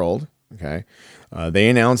Zealand Herald, okay, they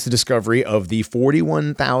announced the discovery of the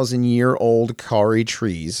 41,000-year-old kauri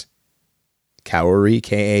trees. Kauri,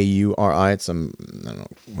 Kauri. It's some, I don't know,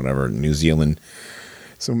 whatever, New Zealand,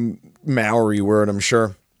 some Maori word, I'm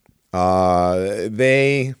sure.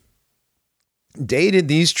 They dated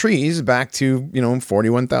these trees back to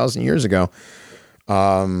 41,000 years ago.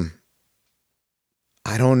 I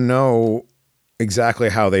don't know exactly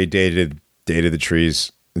how they dated the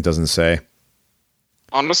trees. It doesn't say.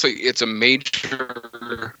 Honestly, it's a major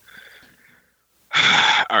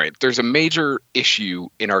All right, there's a major issue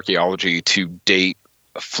in archaeology to date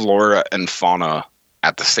flora and fauna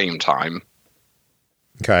at the same time.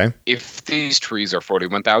 Okay. If these trees are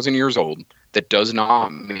 41,000 years old, that does not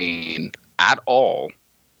mean at all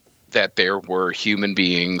that there were human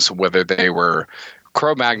beings, whether they were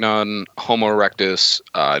Cro-Magnon, Homo erectus,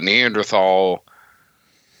 Neanderthal,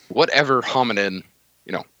 whatever hominin,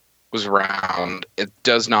 was around. It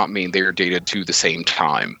does not mean they are dated to the same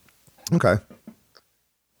time. Okay.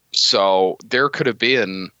 So there could have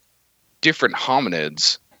been different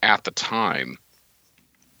hominids at the time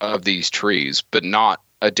of these trees, but not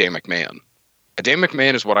Adamic man. Adamic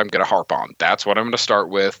man is what I'm going to harp on. That's what I'm going to start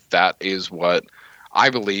with. That is what I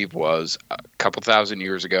believe was a couple thousand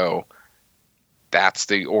years ago. That's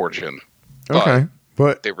the origin. Okay.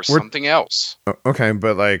 But there was something else. Okay,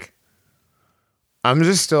 but like, I'm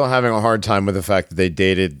just still having a hard time with the fact that they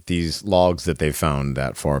dated these logs that they found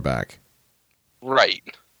that far back. Right.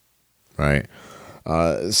 Right.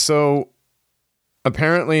 So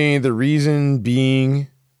apparently the reason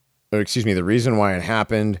why it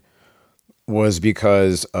happened was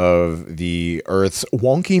because of the Earth's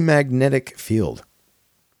wonky magnetic field.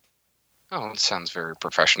 Oh, it sounds very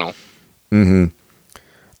professional. Mm-hmm.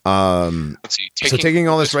 Let's see, taking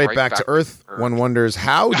all this right back to Earth, one wonders,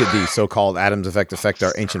 how did the so-called atoms affect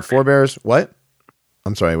our ancient forebears? What?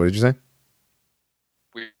 I'm sorry, what did you say?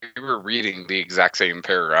 We were reading the exact same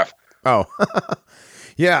paragraph. Oh.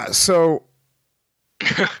 Yeah, so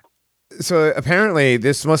apparently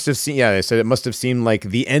this must have they said it must have seemed like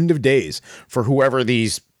the end of days for whoever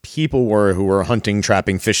these people were who were hunting,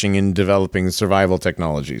 trapping, fishing, and developing survival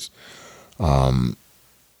technologies.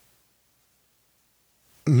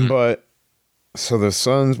 But so the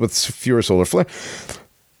suns with fewer solar flare.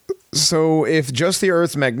 So if just the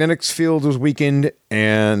Earth's magnetic field was weakened,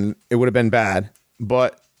 and it would have been bad,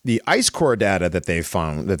 but the ice core data that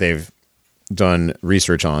they've done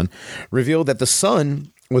research on revealed that the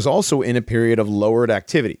sun was also in a period of lowered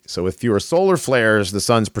activity. So with fewer solar flares, the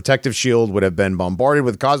sun's protective shield would have been bombarded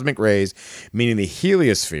with cosmic rays, meaning the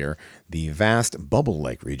heliosphere, the vast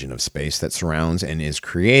bubble-like region of space that surrounds and is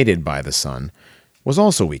created by the sun, was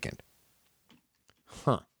also weakened.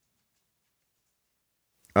 Huh.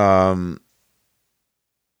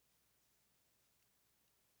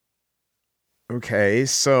 Okay,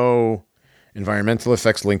 so environmental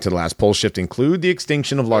effects linked to the last pole shift include the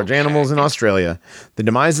extinction of large animals in Australia, the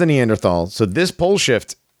demise of the Neanderthal. So this pole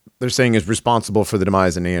shift, they're saying, is responsible for the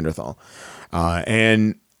demise of Neanderthal.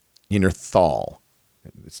 And Neanderthal.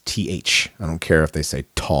 It's TH. I don't care if they say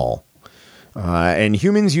tall. And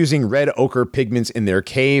humans using red ochre pigments in their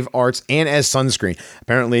cave arts and as sunscreen.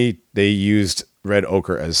 Apparently, they used red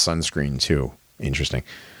ochre as sunscreen, too. Interesting.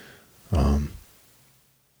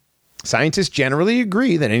 Scientists generally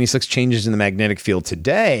agree that any such changes in the magnetic field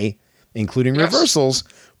today, including reversals,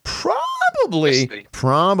 probably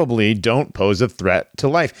don't pose a threat to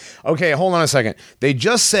life. Okay, hold on a second. They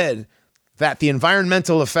just said that the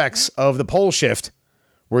environmental effects of the pole shift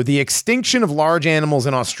were the extinction of large animals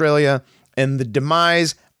in Australia and the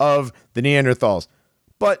demise of the Neanderthals.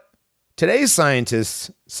 But today's scientists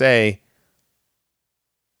say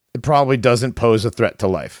it probably doesn't pose a threat to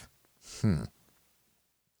life.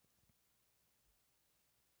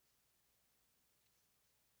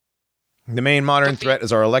 The main modern threat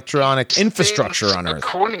is our electronic infrastructure on Earth.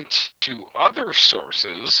 According to other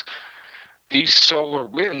sources, these solar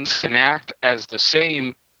winds can act as the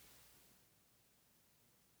same.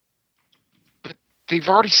 But they've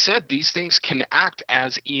already said these things can act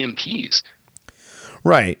as EMPs.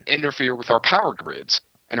 Right. Interfere with our power grids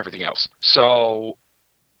and everything else. So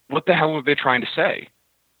what the hell are they trying to say?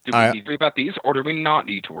 Do we need to worry about these, or do we not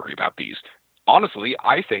need to worry about these? Honestly,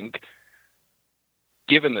 I think,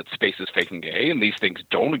 given that space is fake and gay and these things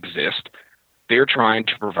don't exist, they're trying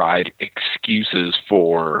to provide excuses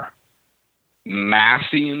for mass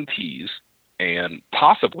EMPs and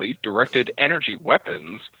possibly directed energy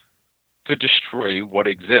weapons to destroy what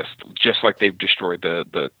exists, just like they've destroyed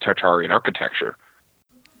the Tartarian architecture.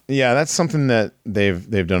 Yeah, that's something that they've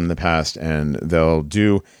done in the past, and they'll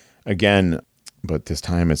do again. But this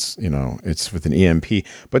time it's with an EMP.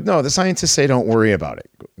 But no, the scientists say don't worry about it,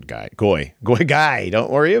 Goy guy. Don't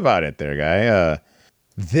worry about it there, guy.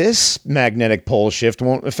 This magnetic pole shift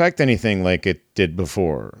won't affect anything like it did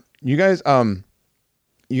before. You guys heard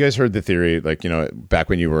the theory, back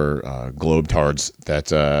when you were globetards, that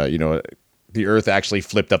the Earth actually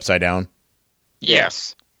flipped upside down?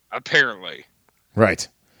 Yes, apparently. Right.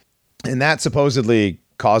 And that supposedly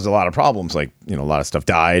caused a lot of problems. A lot of stuff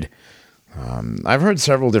died. I've heard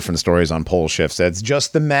several different stories on pole shifts. It's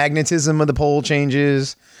just the magnetism of the pole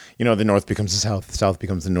changes. You know, the north becomes the south, the south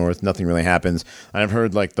becomes the north. Nothing really happens. And I've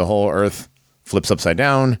heard like the whole earth flips upside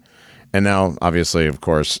down. And now, obviously, of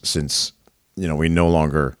course, since, you know, we no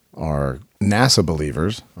longer are NASA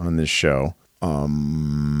believers on this show,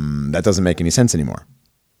 that doesn't make any sense anymore.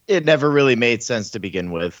 It never really made sense to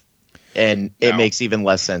begin with. And it makes even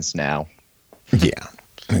less sense now. Yeah.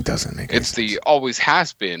 It doesn't make It's sense. the always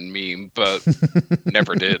has been meme, but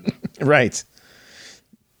never did. Right.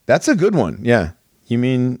 That's a good one. Yeah. You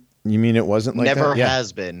mean it wasn't like Never that? Yeah.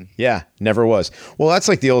 has been. Yeah, never was. Well, that's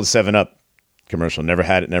like the old 7-Up commercial. Never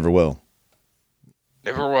had it, never will.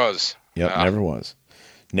 Never was. Yep, never was.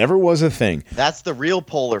 Never was a thing. That's the real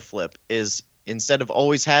polar flip. Is instead of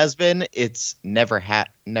always has been, it's never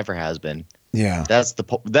has been. Yeah. That's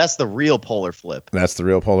the real polar flip. That's the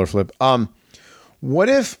real polar flip. What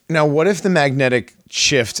if the magnetic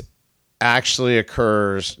shift actually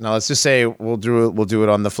occurs? Now let's just say we'll do it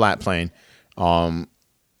on the flat plane.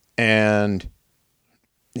 And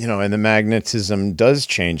you know, and the magnetism does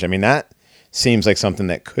change. I mean, that seems like something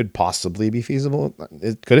that could possibly be feasible.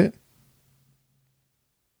 Could it?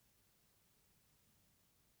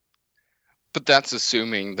 But that's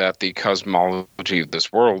assuming that the cosmology of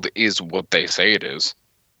this world is what they say it is.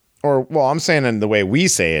 Or, well, I'm saying in the way we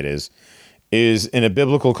say it is in a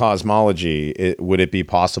biblical cosmology, would it be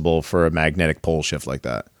possible for a magnetic pole shift like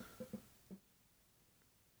that?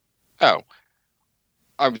 Oh,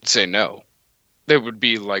 I would say no. It would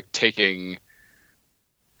be like taking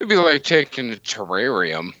a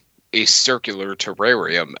terrarium, a circular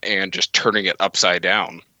terrarium, and just turning it upside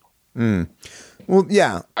down. Well,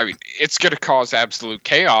 yeah. I mean, it's going to cause absolute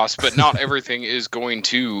chaos, but not everything is going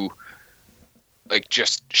to like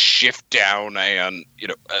just shift down and, you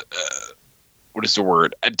know, what is the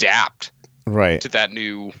word? Adapt Right. to that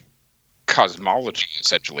new cosmology,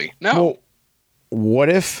 essentially. No. Well, what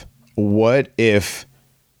if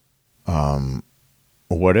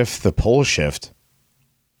the pole shift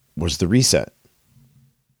was the reset?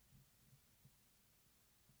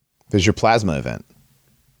 There's your plasma event.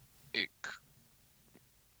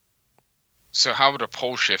 So how would a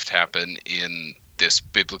pole shift happen in this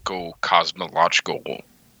biblical cosmological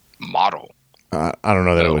model? I don't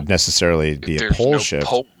know that it would necessarily be a pole shift.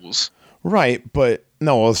 Poles. Right, but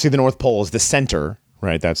no, well, see, the North Pole is the center,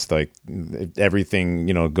 right? That's like everything,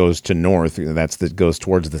 you know, goes to north. Goes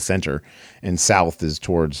towards the center, and south is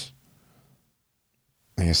towards,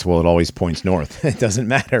 I guess, well, it always points north. It doesn't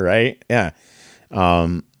matter, right? Yeah.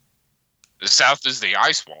 The south is the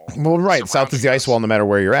ice wall. Well, right. South is the ice wall no matter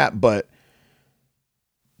where you're at, but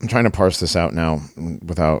I'm trying to parse this out now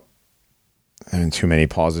without having too many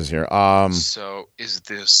pauses here. So is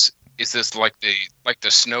this like the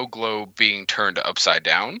snow globe being turned upside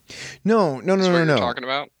down? No. What you're talking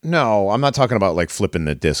about? No, I'm not talking about like flipping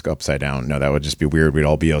the disc upside down. No, that would just be weird. We'd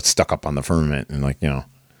all be stuck up on the firmament and like, you know.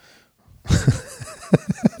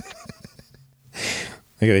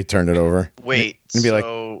 Maybe they turned it over. Wait, It'd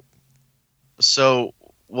be so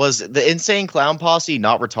was the Insane Clown Posse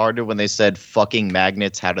not retarded when they said fucking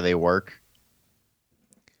magnets, how do they work?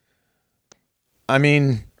 I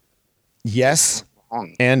mean, yes,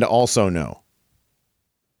 and also no.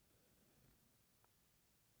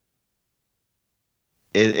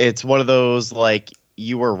 It's one of those, like,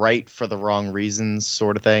 you were right for the wrong reasons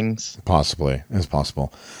sort of things. Possibly. It's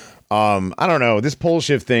possible. I don't know. This pole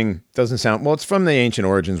shift thing doesn't sound... Well, it's from the Ancient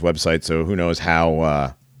Origins website, so who knows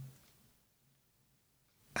how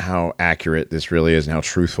accurate this really is and how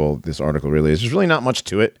truthful this article really is. There's really not much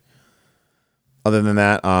to it. Other than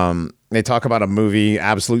that, they talk about a movie,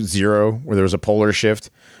 Absolute Zero, where there was a polar shift.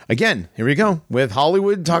 Again, here we go. With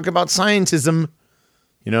Hollywood, talk about scientism.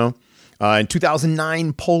 You know? In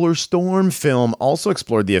 2009, Polar Storm film also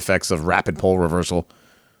explored the effects of rapid pole reversal.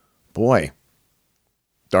 Boy.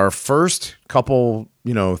 Our first couple,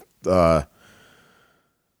 our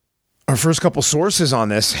first couple sources on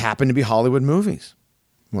this happen to be Hollywood movies.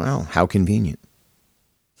 Wow, how convenient.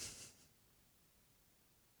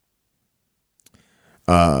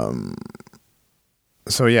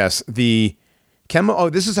 So yes, this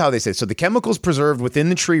is how they say it. So the chemicals preserved within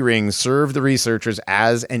the tree rings serve the researchers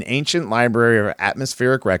as an ancient library of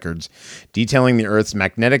atmospheric records detailing the Earth's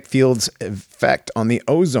magnetic field's effect on the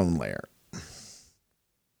ozone layer.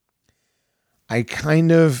 I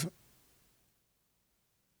kind of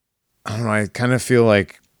feel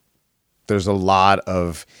like there's a lot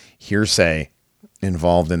of hearsay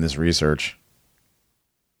involved in this research.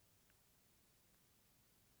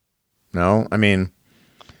 No? I mean,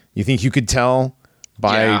 you think you could tell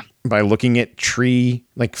by looking at tree,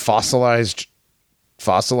 like fossilized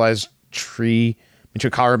tree, into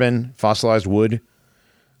carbon, fossilized wood,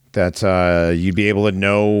 that you'd be able to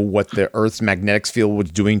know what the Earth's magnetic field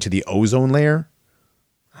was doing to the ozone layer?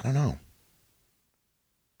 I don't know.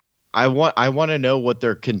 I want to know what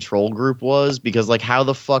their control group was, because like, how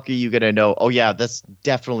the fuck are you gonna know? Oh yeah, that's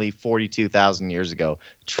definitely 42,000 years ago.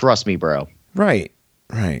 Trust me, bro. Right.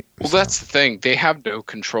 Well, that's the thing. They have no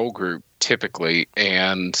control group typically,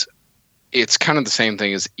 and it's kind of the same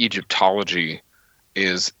thing as Egyptology.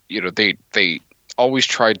 Is, you know, they always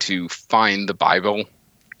tried to find the Bible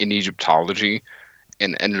in Egyptology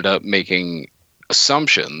and ended up making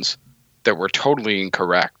assumptions that were totally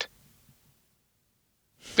incorrect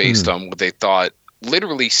based on what they thought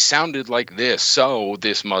literally sounded like this. So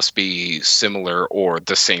this must be similar or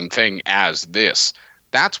the same thing as this.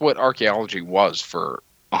 That's what archaeology was for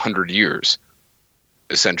 100 years,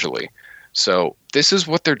 essentially. So this is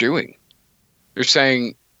what they're doing. They're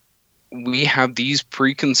saying we have these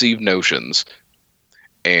preconceived notions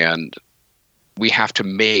and we have to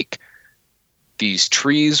make these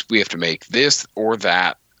trees, we have to make this or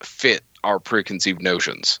that fit our preconceived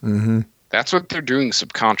notions. Mm-hmm. That's what they're doing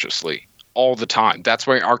subconsciously all the time. That's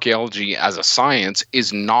why archaeology as a science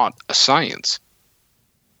is not a science.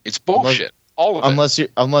 It's bullshit. All of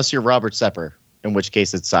it. Unless you're Robert Sepper, in which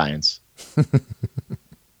case it's science.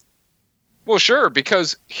 Well, sure,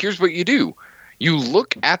 because here's what you do. You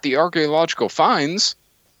look at the archaeological finds,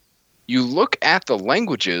 you look at the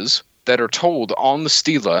languages that are told on the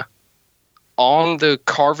stela, on the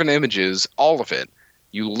carven images, all of it.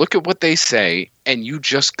 You look at what they say, and you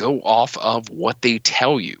just go off of what they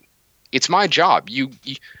tell you. It's my job.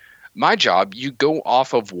 My job, you go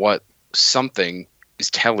off of what something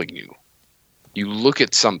is telling you. You look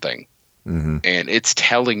at something, and it's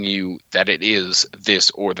telling you that it is this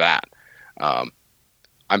or that.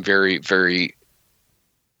 I'm very, very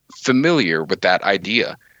familiar with that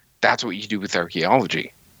idea. That's what you do with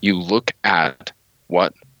archaeology. You look at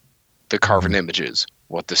what the carven images,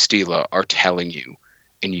 what the stela are telling you,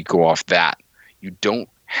 and you go off that. You don't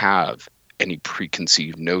have any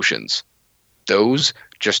preconceived notions. Those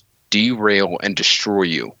just derail and destroy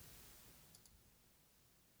you.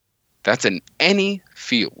 That's in any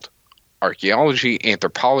field. Archaeology,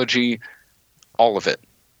 anthropology, all of it.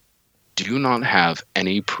 Do not have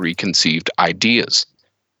any preconceived ideas.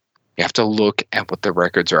 You have to look at what the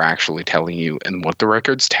records are actually telling you, and what the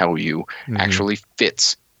records tell you actually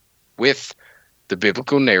fits with the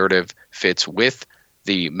biblical narrative, fits with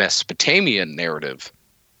the Mesopotamian narrative,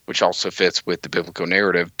 which also fits with the biblical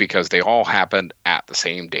narrative because they all happened at the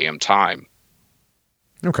same damn time.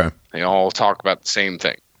 Okay. They all talk about the same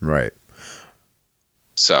thing. Right.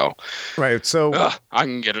 So. Right. So. I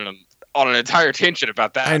can get on an entire tangent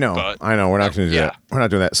about that. I know. We're not going to do that. We're not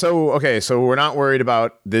doing that. So, okay. So we're not worried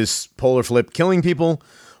about this polar flip killing people.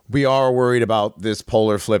 We are worried about this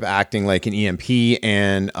polar flip acting like an EMP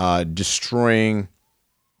and destroying.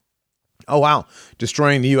 Oh, wow.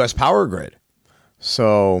 Destroying the U.S. power grid.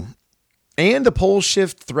 So, and the pole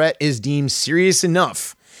shift threat is deemed serious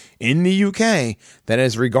enough in the UK that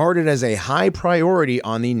is regarded as a high priority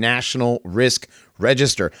on the National Risk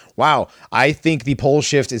Register. Wow. I think the pole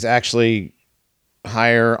shift is actually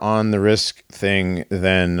higher on the risk thing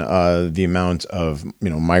than the amount of,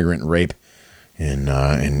 migrant rape in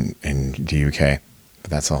the UK.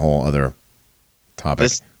 But that's a whole other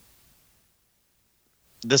topic.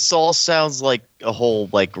 This all sounds like a whole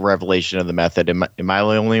revelation of the method. Am I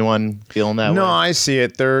the only one feeling that way? No, I see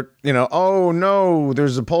it. They're, oh no,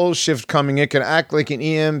 there's a pole shift coming. It can act like an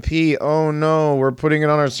EMP. Oh no, we're putting it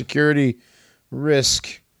on our security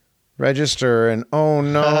risk register. And oh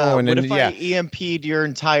no. And what then, if I EMP'd your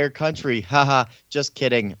entire country? Haha, just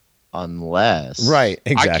kidding. Unless. Right,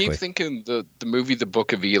 exactly. I keep thinking the movie The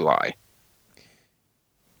Book of Eli.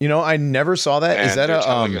 I never saw that. And is that they're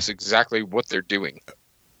telling us exactly what they're doing.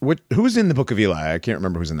 Who's in the Book of Eli? I can't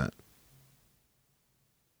remember who's in that.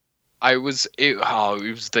 It was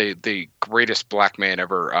the greatest black man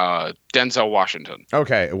ever, Denzel Washington.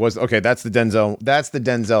 Okay, it was okay. That's the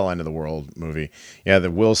Denzel end of the world movie. Yeah, the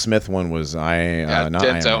Will Smith one was not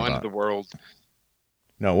Denzel end of the world.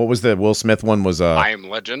 No, what was the Will Smith one? Was I Am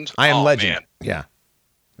Legend. I Am Legend. Man. Yeah,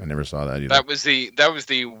 I never saw that either. That was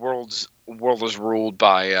the world is ruled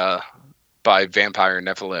by vampire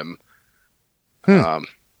Nephilim.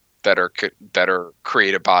 That are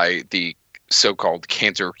created by the so-called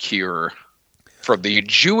cancer cure from the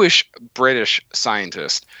Jewish British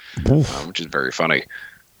scientist, which is very funny.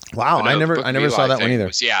 Wow, I never saw that one either.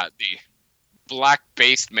 The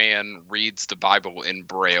black-based man reads the Bible in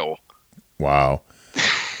Braille. Wow.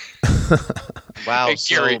 Wow, Hey,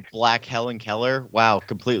 so Black Helen Keller? Wow,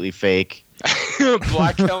 completely fake.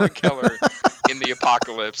 Black Helen Keller in the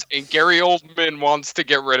apocalypse, and Gary Oldman wants to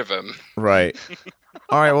get rid of him. Right.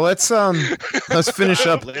 All right. Well, let's finish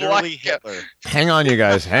up. Literally Hitler. Hang on, you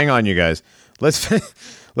guys.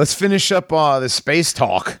 Let's finish up the space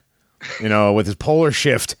talk. With his polar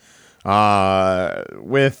shift,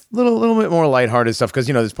 with little bit more lighthearted stuff, because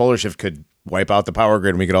this polar shift could wipe out the power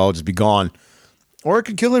grid and we could all just be gone, or it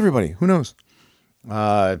could kill everybody. Who knows?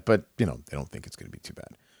 But they don't think it's going to be too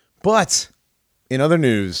bad. But in other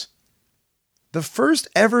news, the first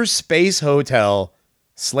ever space hotel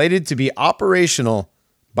slated to be operational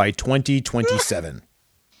by 2027.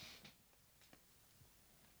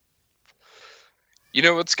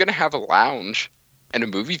 It's going to have a lounge and a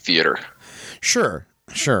movie theater. Sure.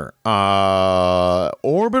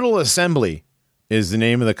 Orbital Assembly is the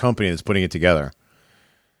name of the company that's putting it together.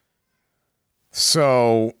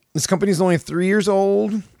 So this company's only 3 years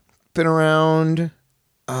old, been around,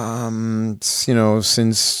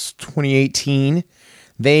 since 2018.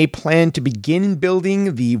 They plan to begin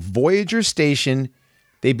building the Voyager station.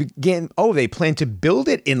 They plan to build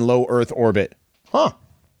it in low Earth orbit. Huh.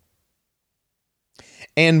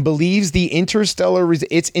 And believes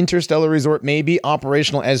its interstellar resort may be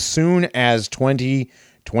operational as soon as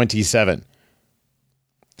 2027.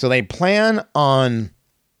 So they plan on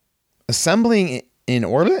assembling it in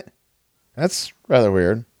orbit? That's rather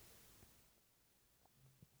weird.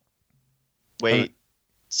 Wait,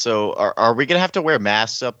 so are we going to have to wear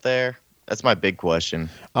masks up there? That's my big question.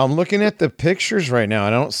 I'm looking at the pictures right now,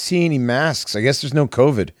 and I don't see any masks. I guess there's no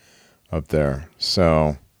COVID up there,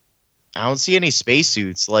 so... I don't see any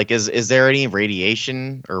spacesuits. Like, is there any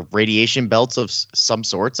radiation or radiation belts of some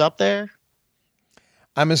sorts up there?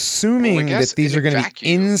 I'm assuming that these are going to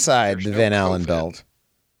be inside the Van Allen belt.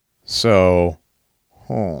 So,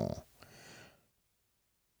 the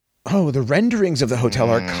renderings of the hotel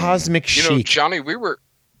are cosmic chic. Johnny, we were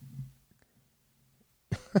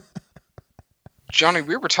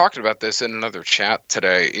talking about this in another chat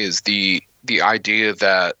today. Is the idea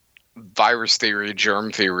that virus theory,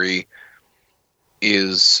 germ theory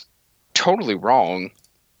is totally wrong.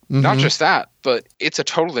 Mm-hmm. Not just that, but it's a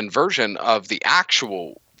total inversion of the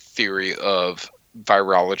actual theory of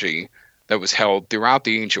virology that was held throughout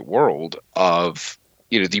the ancient world of,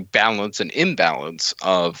 the balance and imbalance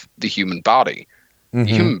of the human body. Mm-hmm.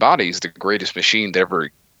 The human body is the greatest machine that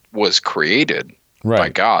ever was created by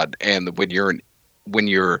God. And when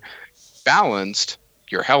you're balanced,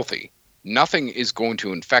 you're healthy. Nothing is going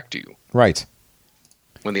to infect you. Right.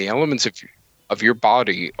 When the elements of your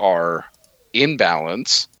body are in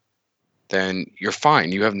balance, then you're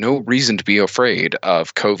fine. You have no reason to be afraid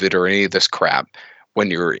of COVID or any of this crap.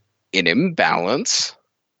 When you're in imbalance,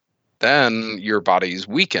 then your body's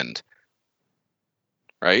weakened.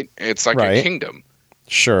 Right? It's like a kingdom.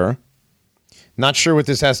 Sure. Not sure what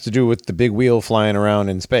this has to do with the big wheel flying around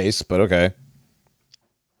in space, but okay.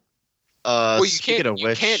 Well, you can't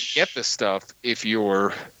get this stuff if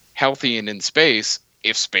you're healthy and in space,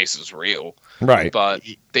 if space is real. Right. But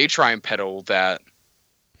they try and peddle that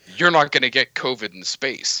you're not going to get COVID in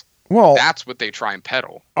space. Well, that's what they try and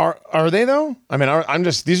peddle. Are they though? I mean,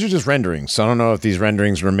 these are just renderings. So I don't know if these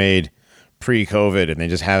renderings were made pre-COVID and they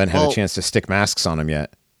just haven't had a chance to stick masks on them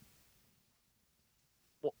yet.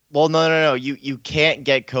 Well, no. You can't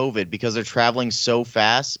get COVID because they're traveling so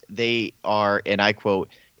fast. They are, and I quote,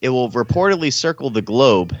 "It will reportedly circle the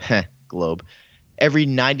globe every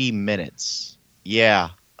 90 minutes." Yeah,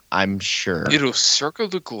 I'm sure. It'll circle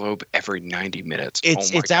the globe every 90 minutes.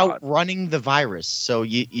 It's outrunning the virus. So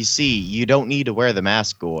you see, you don't need to wear the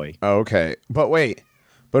mask, Goy. Okay. But wait.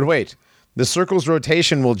 The circle's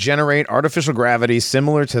rotation will generate artificial gravity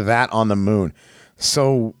similar to that on the moon.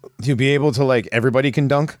 So you'll be able to, like, everybody can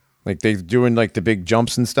dunk? Like, they're doing, like, the big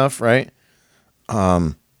jumps and stuff, right?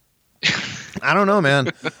 I don't know,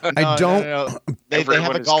 man. No. They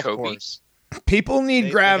have a golf course. People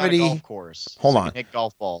need gravity. They got a golf course. Hold on. Hit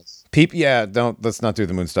golf balls. Let's not do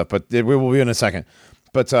the moon stuff, but we will be in a second.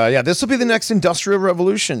 But this will be the next industrial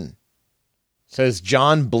revolution, says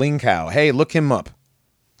John Blinkow. Hey, look him up.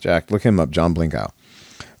 Jack, look him up, John Blinkow.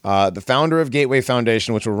 The founder of Gateway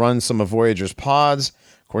Foundation, which will run some of Voyager's pods.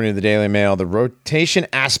 According to the Daily Mail, the rotation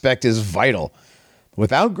aspect is vital.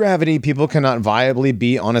 Without gravity, people cannot viably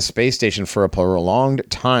be on a space station for a prolonged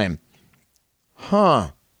time.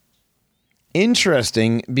 Huh.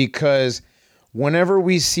 Interesting, because whenever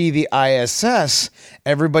we see the ISS,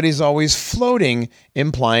 everybody's always floating,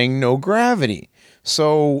 implying no gravity.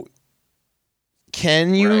 So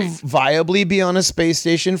can you viably be on a space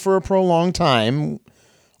station for a prolonged time,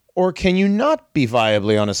 or can you not be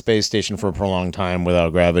viably on a space station for a prolonged time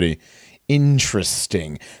without gravity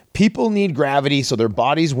Interesting. People need gravity so their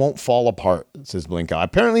bodies won't fall apart, says Blinkow.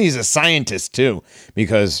 Apparently he's a scientist too,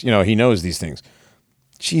 because, he knows these things.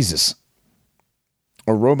 Jesus.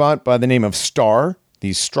 A robot by the name of Star,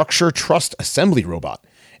 the Structure Trust Assembly robot,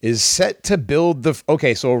 is set to build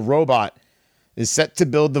so a robot is set to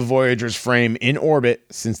build the Voyager's frame in orbit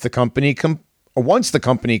once the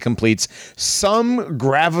company completes some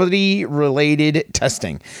gravity-related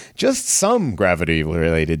testing. Just some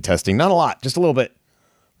gravity-related testing. Not a lot, just a little bit.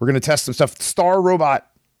 We're going to test some stuff. Star Robot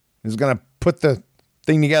is going to put the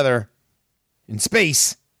thing together in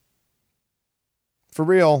space. For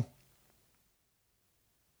real.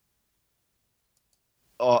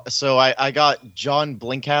 So I got John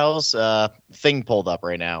Blinkhow's thing pulled up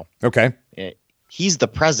right now. Okay. He's the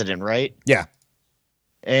president, right? Yeah.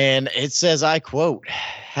 And it says, I quote,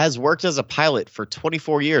 has worked as a pilot for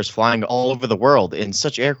 24 years, flying all over the world in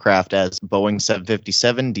such aircraft as Boeing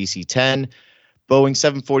 757 DC-10, Boeing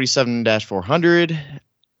 747-400.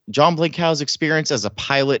 John Blinkhow's experience as a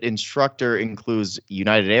pilot instructor includes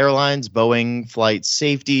United Airlines, Boeing Flight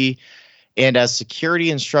Safety, and as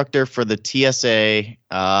security instructor for the TSA.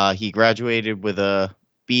 He graduated with a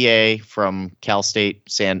BA from Cal State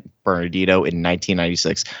San Bernardino in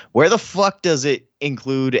 1996. Where the fuck does it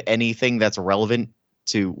include anything that's relevant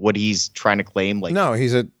to what he's trying to claim? Like, no,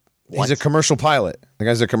 he's a commercial pilot. The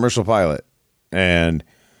guy's a commercial pilot, and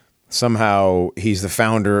somehow he's the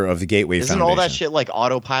founder of the Gateway Isn't Foundation. all that shit like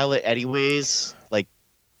autopilot anyways? Like,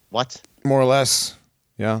 what? More or less,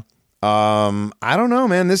 yeah. I don't know,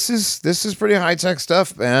 man. This is pretty high tech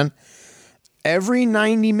stuff, man. Every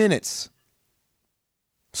 90 minutes.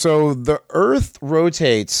 So the Earth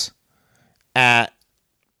rotates at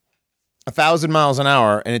 1,000 miles an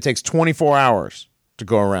hour, and it takes 24 hours to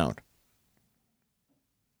go around.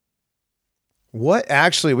 What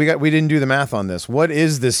actually, we didn't do the math on this. What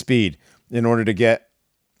is this speed in order to get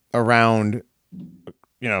around,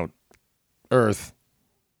 Earth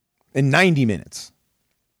in 90 minutes?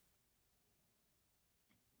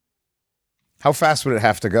 How fast would it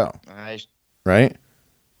have to go? Right?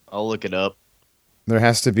 I'll look it up. There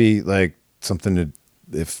has to be like something to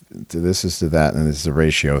this is to that, and this is a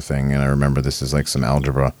ratio thing, and I remember this is like some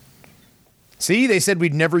algebra. See, they said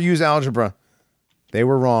we'd never use algebra. They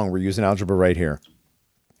were wrong. We're using algebra right here.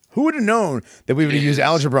 Who would have known that we would use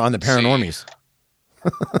algebra on the Paranormies?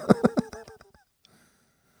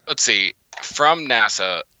 Let's see. From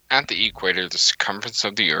NASA, at the equator, the circumference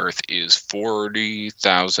of the Earth is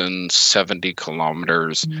 40,070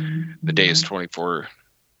 kilometers. The day is 24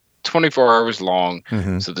 hours long.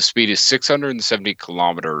 Mm-hmm. So the speed is 670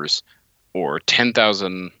 kilometers or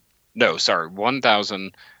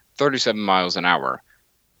 1,037 miles an hour.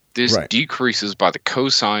 This decreases by the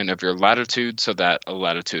cosine of your latitude, so that a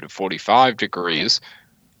latitude of 45 degrees,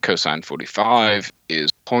 cosine 45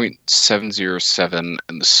 is 0.707,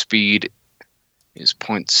 and the speed is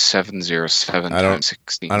 0.707 times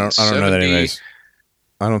 16. I don't know that anybody's.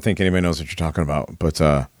 I don't think anybody knows what you're talking about. But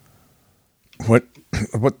what?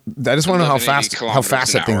 I just want to know how fast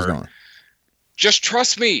that thing's going. Just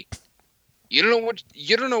trust me. You don't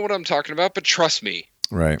know what I'm talking about, but trust me.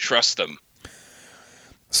 Right. Trust them.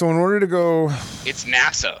 So in order to go, it's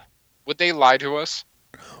NASA. Would they lie to us?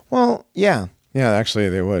 Well, yeah. Actually,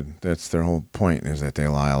 they would. That's their whole point, is that they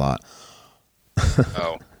lie a lot.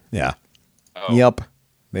 Oh. Yeah. Oh. Yep,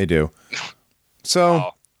 they do.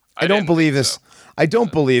 So I don't believe this. I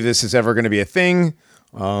don't believe this is ever going to be a thing.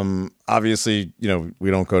 Obviously,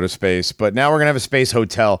 we don't go to space, but now we're going to have a space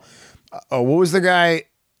hotel. What was the guy,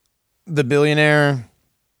 the billionaire?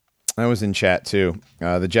 I was in chat too.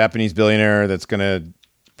 The Japanese billionaire that's going to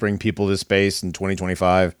bring people to space in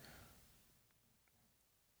 2025.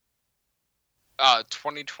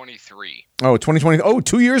 2023. Oh, 2020. Oh,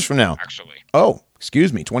 2 years from now. Actually. Oh,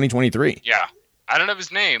 excuse me, 2023. Yeah. I don't know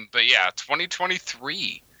his name, but yeah,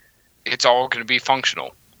 2023. It's all going to be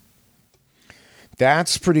functional.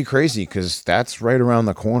 That's pretty crazy because that's right around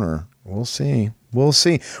the corner. We'll see. Will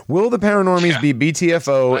the Paranormies be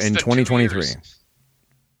BTFO in 2023?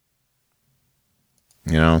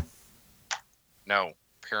 No.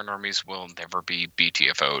 Paranormies will never be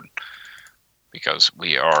BTFO'd because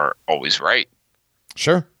we are always right.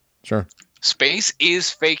 Sure. Space is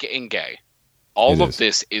fake and gay. All of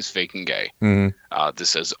this is fake and gay. Mm-hmm.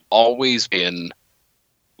 This has always been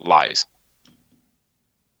lies.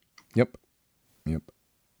 Yep.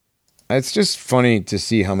 It's just funny to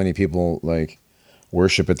see how many people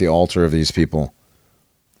worship at the altar of these people.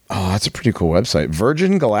 Oh, that's a pretty cool website.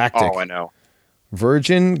 Virgin Galactic. Oh, I know.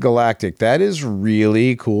 Virgin Galactic. That is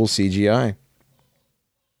really cool CGI.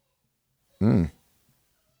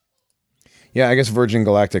 Yeah, I guess Virgin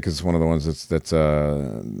Galactic is one of the ones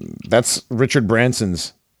that's Richard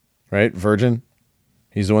Branson's, right? Virgin.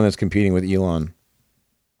 He's the one that's competing with Elon.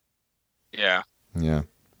 Yeah. Yeah.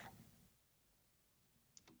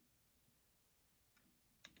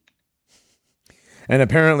 And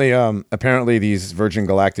apparently these Virgin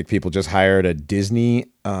Galactic people just hired a Disney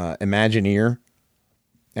Imagineer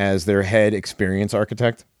as their head experience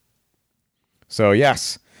architect. So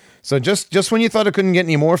yes. So just when you thought it couldn't get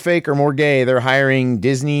any more fake or more gay, they're hiring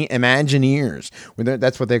Disney Imagineers.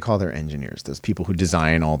 That's what they call their engineers. Those people who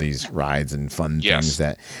design all these rides and fun things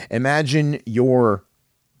that imagine your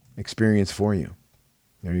experience for you.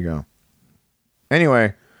 There you go.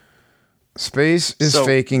 Anyway, space is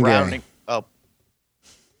fake and gay.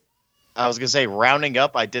 I was gonna say, rounding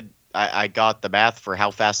up, I got the math for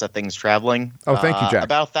how fast that thing's traveling. Oh, thank you, Jack.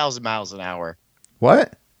 About 1,000 miles an hour.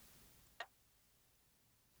 What?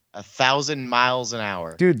 1,000 miles an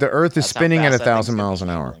hour. Dude, the Earth is spinning at 1,000 miles an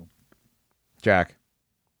hour. Jack.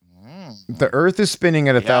 The Earth is spinning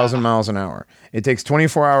at 1,000 miles an hour. It takes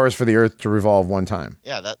 24 hours for the Earth to revolve one time.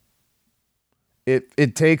 Yeah,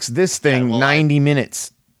 It takes this thing 90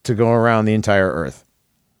 minutes to go around the entire Earth.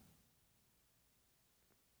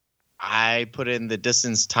 I put in the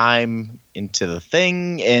distance time into the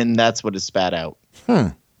thing, and that's what it spat out.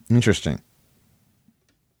 Interesting.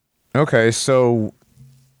 Okay, so...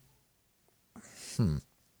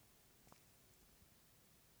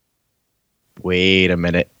 Wait a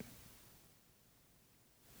minute.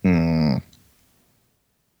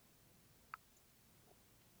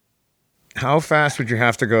 How fast would you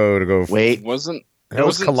have to go? Wait. Wasn't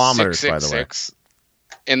kilometers, by the way.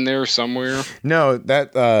 In there somewhere? No,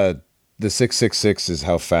 that the 666 is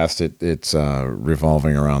how fast it's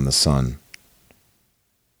revolving around the sun.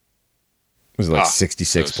 Was it like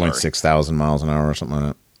 66.6 thousand miles an hour or something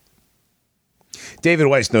like that? David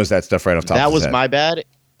Weiss knows that stuff right off the top of his head. That was my bad.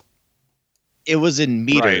 It was in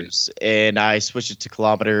meters, and I switched it to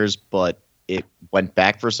kilometers, but it went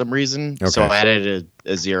back for some reason. Okay. So I added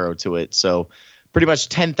a zero to it. So pretty much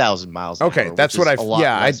 10,000 miles. Okay, hour, that's what I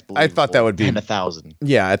thought that would be 10,000.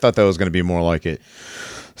 Yeah, I thought that was going to be more like it.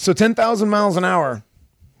 So 10,000 miles an hour.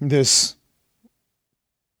 This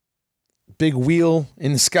big wheel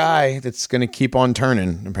in the sky that's going to keep on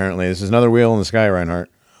turning. Apparently, this is another wheel in the sky,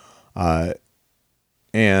 Reinhardt.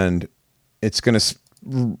 And it's going to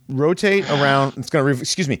rotate around. It's going to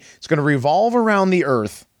It's going to revolve around the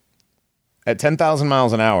Earth at 10,000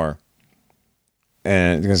 miles an hour,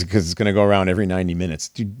 and because it's going to go around every 90 minutes.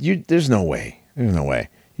 Dude, there's no way.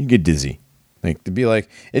 You get dizzy. Like it'd be like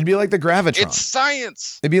the gravitron. It's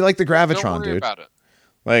science. It'd be like the gravitron, Don't worry dude. About it.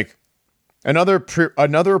 Like another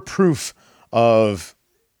proof of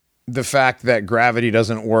the fact that gravity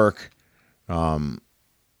doesn't work.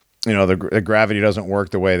 The gravity doesn't work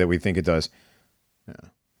the way that we think it does. Yeah.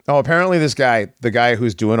 Oh, apparently the guy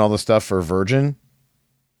who's doing all the stuff for Virgin,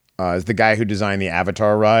 is the guy who designed the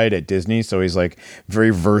Avatar ride at Disney. So he's like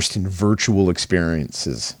very versed in virtual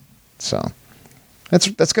experiences. So that's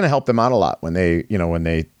going to help them out a lot when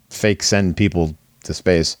they fake send people to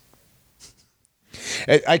space.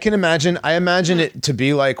 I imagine it to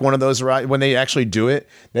be like one of those rides when they actually do it,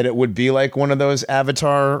 that it would be like one of those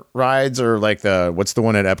Avatar rides, or like what's the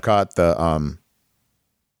one at Epcot, the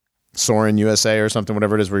Soarin' USA or something,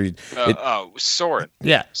 whatever it is, where Soarin'.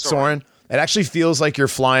 Yeah, Soarin'. It actually feels like you're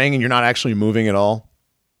flying and you're not actually moving at all.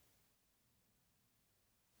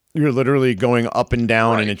 You're literally going up and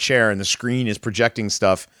down in a chair, and the screen is projecting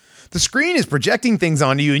stuff. The screen is projecting things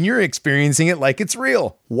onto you, and you're experiencing it like it's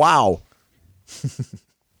real. Wow.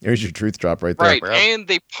 There's your truth drop right there. Right, bro. And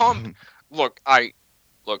they pump. Look,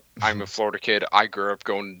 I'm a Florida kid. I grew up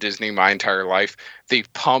going to Disney my entire life. They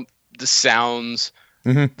pump the sounds,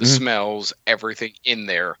 the smells, everything in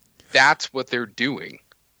there. That's what they're doing.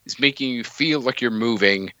 Is making you feel like you're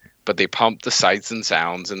moving, but they pump the sights and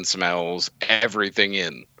sounds and smells, everything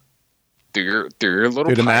in through your little.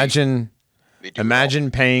 Dude,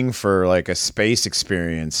 imagine paying for like a space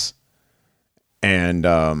experience, and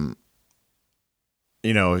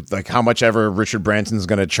like how much ever Richard Branson's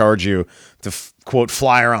going to charge you to quote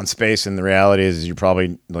fly around space, and the reality is you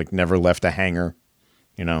probably like never left a hangar.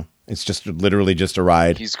 It's just literally just a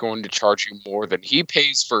ride. He's going to charge you more than he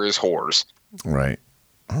pays for his whores. Right.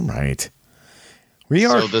 All right.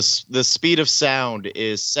 So the speed of sound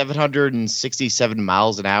is 767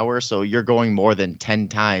 miles an hour. So you're going more than 10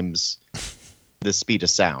 times the speed of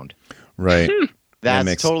sound. Right.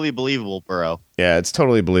 That's totally believable, bro. Yeah, it's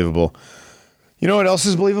totally believable. You know what else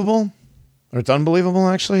is believable? Or it's unbelievable,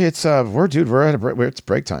 actually? It's it's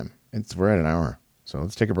break time. We're at an hour. So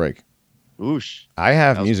let's take a break. Oosh. I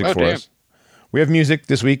have music for us. We have music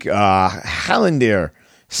this week. Hallendier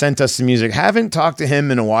sent us some music. Haven't talked to him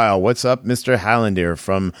in a while. What's up, Mr. Hallendier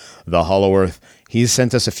from the Hollow Earth? He's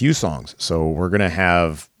sent us a few songs, so we're going to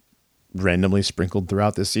have randomly sprinkled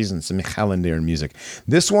throughout this season some Hallendier music.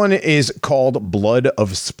 This one is called Blood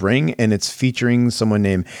of Spring, and it's featuring someone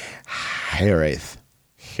named Hiraeth.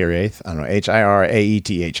 Hiraeth? I don't know.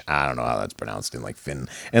 Hiraeth. I don't know how that's pronounced in like Finland,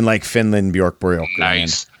 Bjorkborg.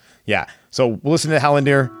 Nice. Yeah. So we'll listen to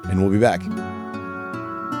Hallendier, and we'll be back.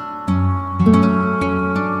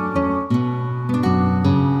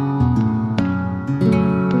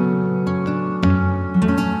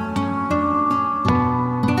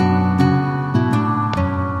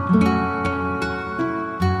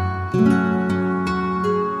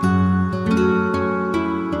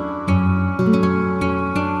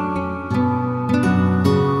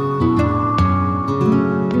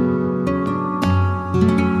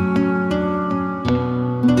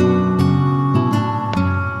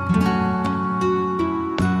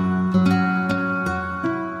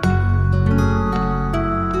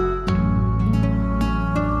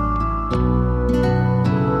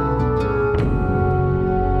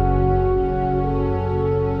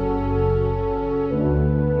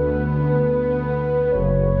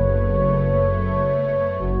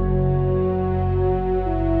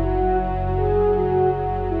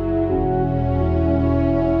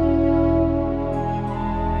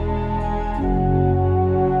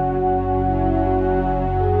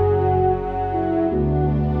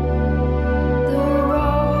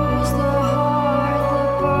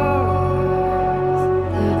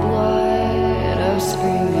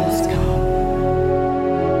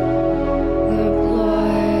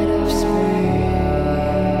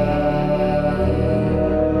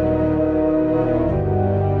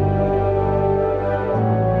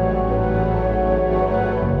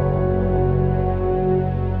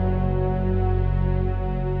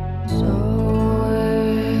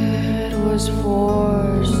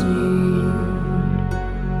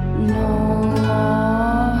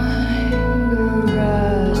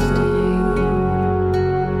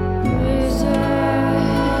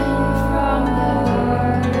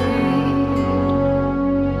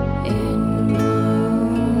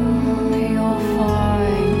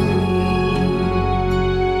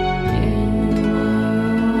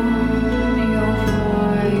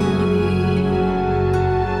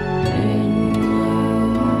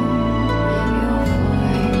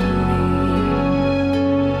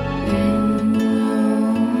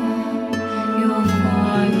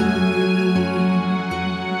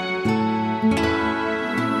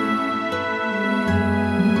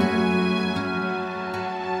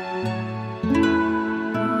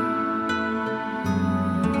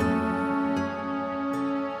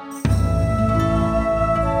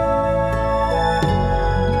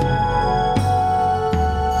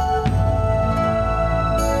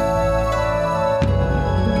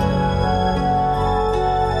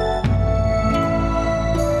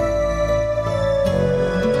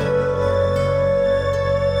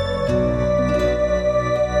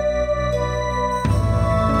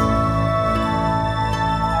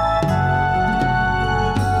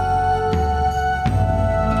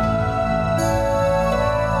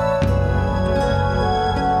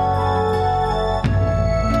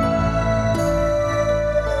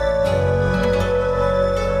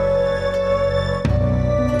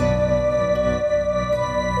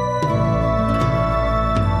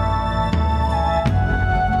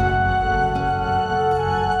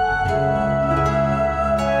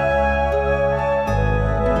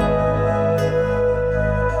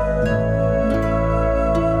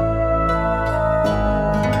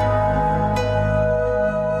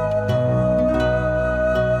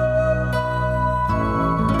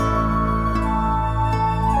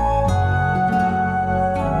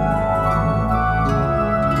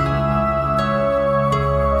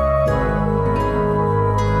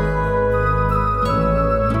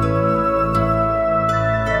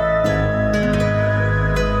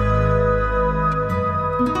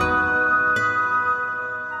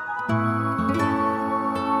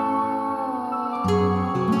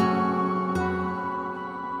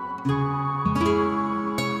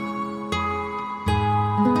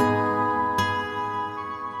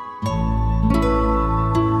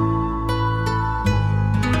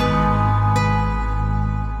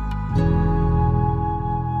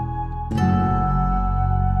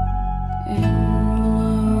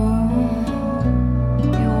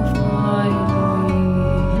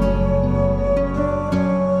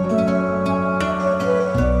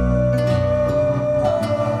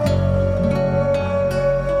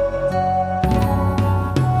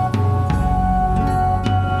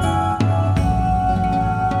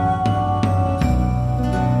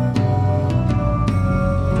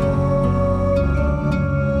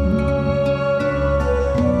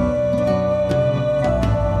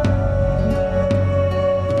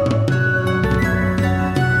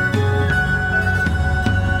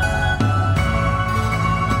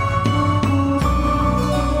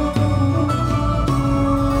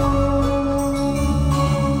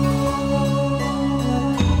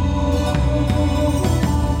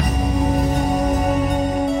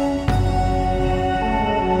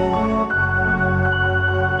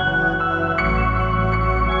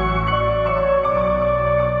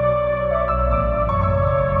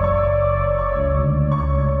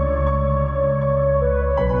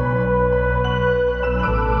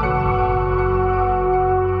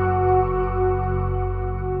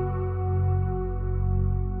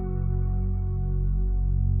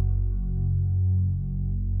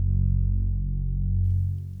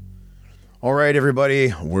 All right,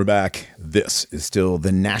 everybody, we're back. This is still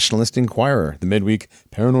the Nationalist Enquirer, the midweek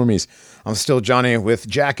Paranormies. I'm still Johnny with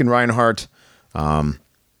Jack and Reinhardt. Some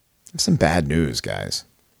bad news, guys.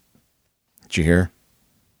 Did you hear?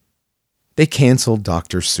 They canceled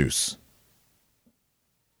Dr. Seuss.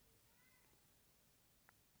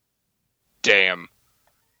 Damn.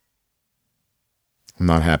 I'm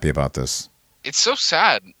not happy about this. It's so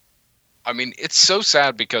sad. I mean, it's so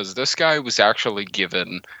sad because this guy was actually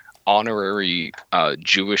given honorary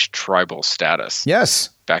Jewish tribal status. Yes.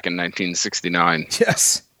 Back in 1969.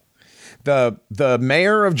 Yes. The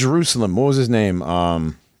mayor of Jerusalem, what was his name?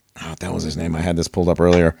 That was his name. I had this pulled up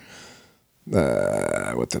earlier. Wait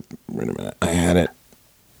a minute. I had it.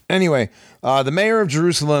 Anyway, the mayor of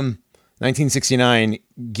Jerusalem, 1969,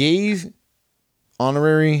 gave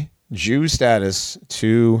honorary Jew status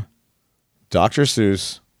to Dr.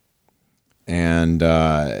 Seuss, and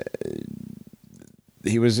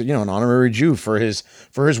he was, an honorary Jew for his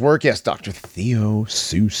work. Yes, Dr. Theo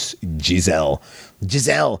Seuss Giselle.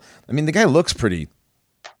 I mean, the guy looks pretty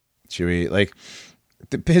Jewy. Like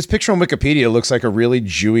his picture on Wikipedia looks like a really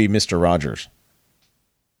Jewy Mr. Rogers.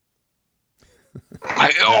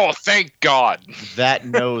 Thank God. That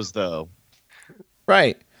nose, though.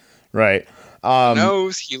 Right.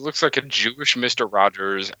 Nose. He looks like a Jewish Mr.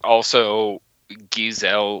 Rogers. Also,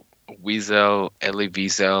 Giselle, Weasel, Elie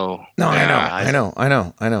Wiesel. No, I know.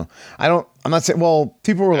 I'm not saying. Well,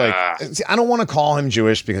 people were like, I don't want to call him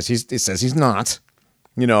Jewish because he says he's not.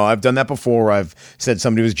 I've done that before. Where I've said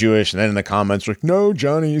somebody was Jewish, and then in the comments, like, no,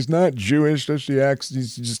 Johnny, he's not Jewish.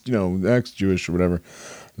 He's just acts Jewish or whatever.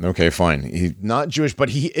 Okay, fine. He's not Jewish, but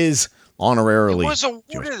he is honorarily. He was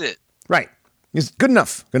awarded Jewish. it. Right. He's good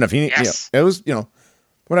enough. Yes. It was,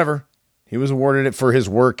 whatever. He was awarded it for his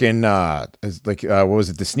work in, what was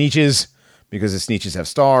it, the Sneetches, because the Sneetches have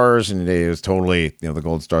stars, and it was totally, the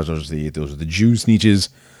gold stars. Those are the Jew Sneetches.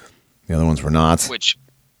 The other ones were not. Which,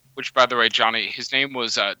 by the way, Johnny, his name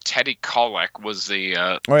was Teddy Kollek. Was the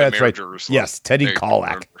that's mayor right. of Jerusalem. Yes, Teddy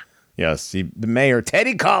Kollek. Yes, the mayor,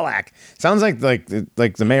 Teddy Kollek. Sounds like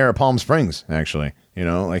the mayor of Palm Springs, actually.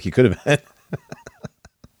 Like he could have been.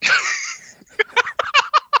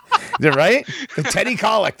 Is it right? Teddy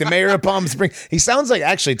Kollek, the mayor of Palm Springs. He sounds like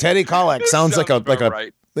Teddy Kollek sounds like a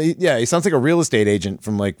right. Yeah, he sounds like a real estate agent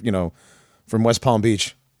from from West Palm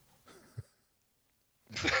Beach.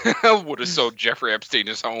 Would have sold Jeffrey Epstein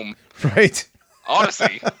his home. Right.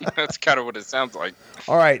 Honestly, that's kind of what it sounds like.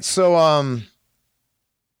 All right, so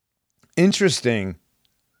interesting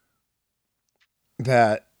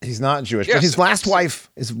that he's not Jewish, but his wife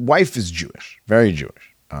is Jewish, very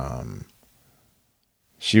Jewish.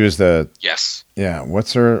 She was yes. Yeah.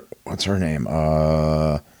 What's her name?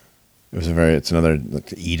 It's another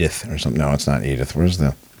like Edith or something. No, it's not Edith.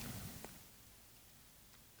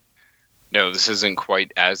 No, this isn't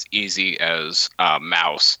quite as easy as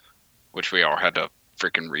Mouse, which we all had to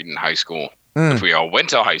freaking read in high school. If we all went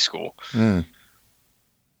to high school. No,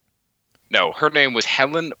 her name was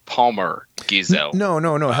Helen Palmer Giselle. No.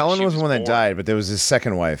 Helen was the one that died, but there was his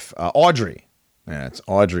second wife, Audrey. Yeah, it's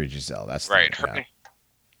Audrey Giselle. That's right. Her name.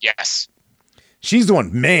 Yes. She's the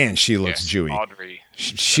one. Man, she looks Jewy. Audrey.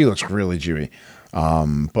 She looks really Jewy.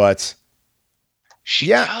 But she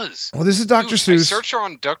does. Well, this is Dr. Seuss. I searched her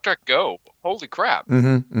on DuckDuckGo. Holy crap.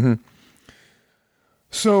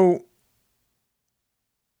 So,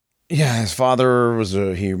 yeah, his father was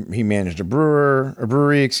he managed a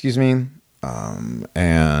brewery, excuse me.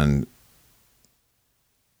 And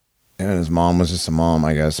his mom was just a mom,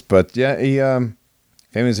 I guess. But yeah, he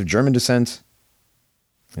family is of German descent.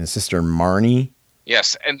 And his sister Marnie.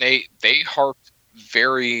 Yes, and they harped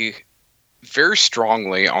very, very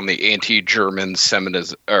strongly on the anti-German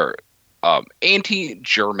Semitism or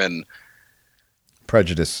anti-German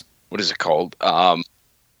prejudice. What is it called?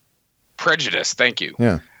 Prejudice. Thank you.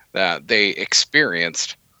 Yeah. That they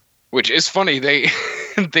experienced, which is funny. They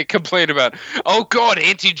they complained about, oh God,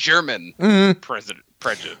 anti-German prejudice.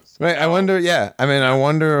 Right. I wonder. Yeah. I mean, I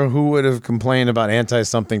wonder who would have complained about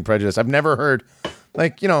anti-something prejudice. I've never heard. I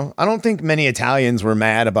don't think many Italians were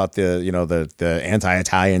mad about the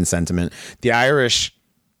anti-Italian sentiment. The Irish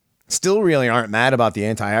still really aren't mad about the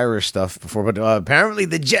anti-Irish stuff before, but apparently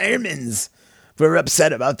the Germans were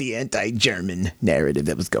upset about the anti-German narrative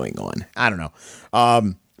that was going on. I don't know.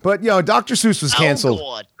 But Dr. Seuss was canceled.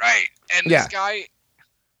 Oh, God. Right. And this guy.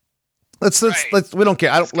 Let's we don't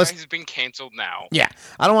care. He's been canceled now. Yeah.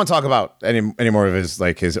 I don't want to talk about any more of his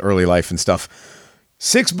early life and stuff.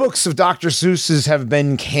 6 books of Dr. Seuss's have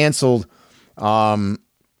been canceled.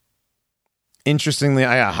 Interestingly,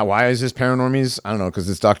 why is this Paranormies? I don't know, because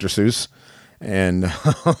it's Dr. Seuss. And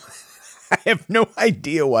I have no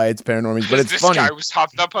idea why it's paranormal, but it's this funny. This guy was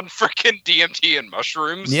hopped up on freaking DMT and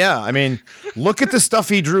mushrooms. Yeah, I mean, look at the stuff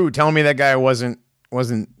he drew. Tell me that guy wasn't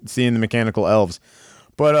seeing the mechanical elves.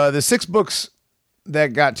 But the 6 books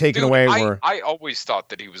that got taken away were. I always thought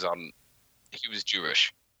that he was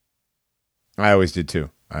Jewish. I always did too.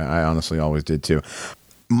 I honestly always did too.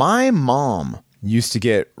 My mom used to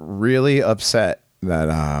get really upset that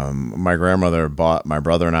my grandmother bought my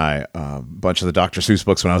brother and I a bunch of the Dr. Seuss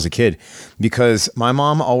books when I was a kid, because my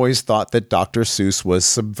mom always thought that Dr. Seuss was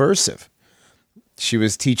subversive. She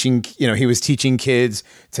was teaching, he was teaching kids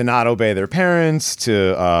to not obey their parents,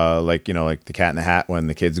 to like the Cat in the Hat, when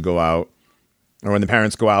the kids go out, or when the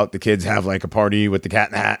parents go out, the kids have like a party with the Cat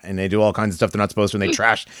in the Hat, and they do all kinds of stuff they're not supposed to, and they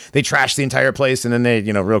trash the entire place, and then they,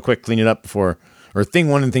 real quick clean it up before, or thing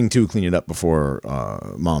 1 and thing 2 clean it up before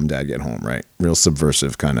mom, dad get home, right? Real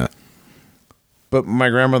subversive kind of. But my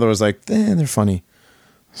grandmother was like, they're funny.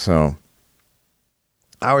 So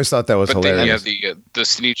I always thought that was hilarious. Then you have the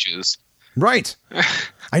Sneetches. Right.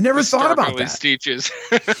 I never thought about that. Sneetches.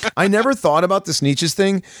 I never thought about the Sneetches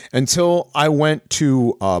thing until I went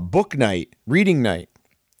to reading night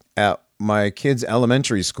at my kids'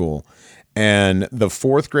 elementary school. And the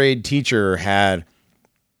 4th grade teacher had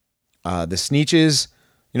the Sneetches.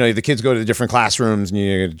 The kids go to the different classrooms and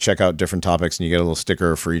you check out different topics, and you get a little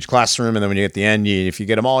sticker for each classroom. And then when you get the end, if you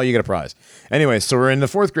get them all, you get a prize. Anyway, so we're in the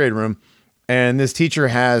 4th grade room, and this teacher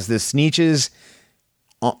has the Sneetches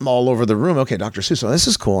all over the room. Okay, Dr. Seuss, this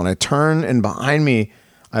is cool. And I turn, and behind me,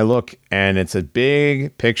 I look, and it's a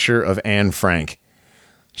big picture of Anne Frank.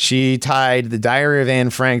 She tied the Diary of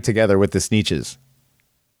Anne Frank together with the Sneetches.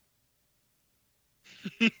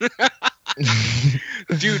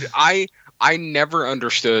 Dude, I never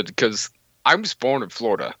understood, because I was born in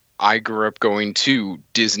Florida. I grew up going to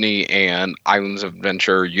Disney and Islands of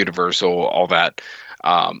Adventure, Universal, all that.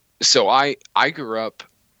 So I grew up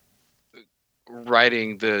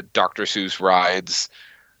riding the Dr. Seuss rides.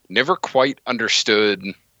 Never quite understood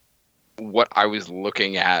what I was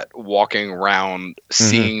looking at, walking around,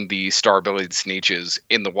 seeing the star-bellied Sneetches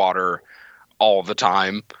in the water all the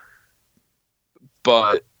time.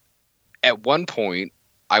 But at one point,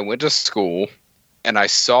 I went to school and I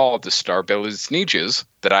saw the star-bellied Sneetches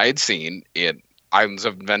that I had seen in Islands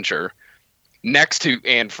of Adventure next to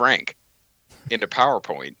Anne Frank in a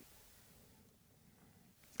PowerPoint.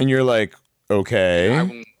 And you're like,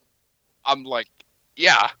 okay. I'm like,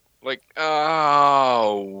 yeah. Like,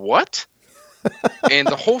 what? And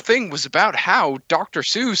the whole thing was about how Dr.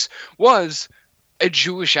 Seuss was a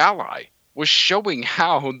Jewish ally, was showing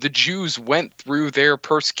how the Jews went through their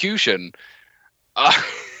persecution.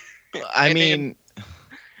 And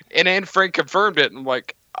Anne Frank confirmed it, and I'm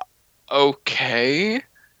like, okay.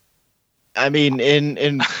 I mean,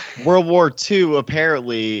 in World War II,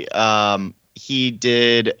 apparently, he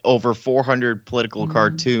did over 400 political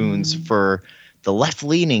cartoons for the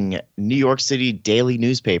left-leaning New York City daily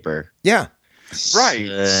newspaper. Yeah. Right.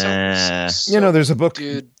 There's a book.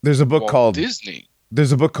 There's a book called Disney.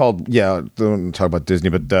 There's a book called, don't talk about Disney,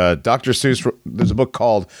 but Dr. Seuss. There's a book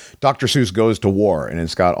called Dr. Seuss Goes to War, and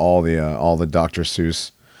it's got all the Dr.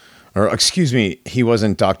 Seuss, or excuse me, he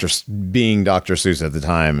wasn't being Dr. Seuss at the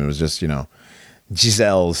time. It was just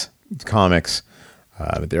Giselle's comics,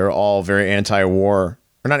 but they're all very anti-war,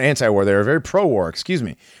 or not anti-war. They were very pro-war. Excuse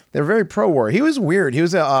me, they're very pro-war. He was weird. He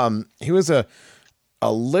was a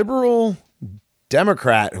liberal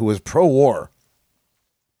Democrat who was pro-war.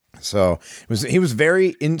 So he was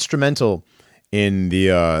very instrumental in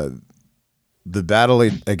the battle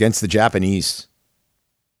against the Japanese.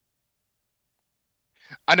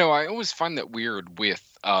 I know. I always find that weird with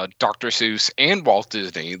Dr. Seuss and Walt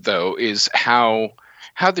Disney, though, is how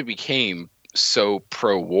they became so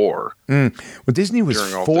pro-war. Well, Disney was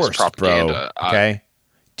forced, bro. Okay.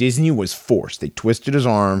 Disney was forced. They twisted his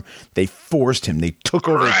arm. They forced him. They took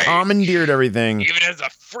over, commandeered everything. Even as a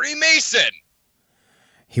Freemason.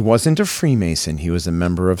 He wasn't a Freemason. He was a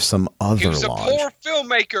member of some other lodge. He was a poor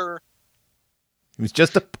filmmaker. He was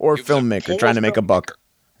just a poor filmmaker trying to make a buck.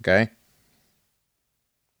 Okay?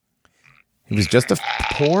 He was just a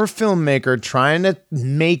poor filmmaker trying to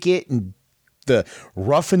make it in the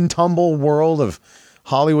rough and tumble world of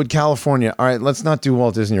Hollywood, California. All right, let's not do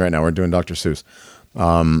Walt Disney right now. We're doing Dr. Seuss.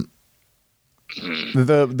 The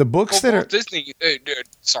books that Walt Disney,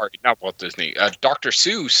 sorry, not Walt Disney. Dr.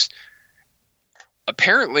 Seuss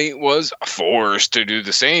apparently was forced to do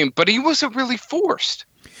the same, but he wasn't really forced.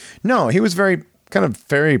 No, he was very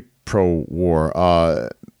pro-war.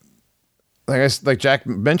 Like Jack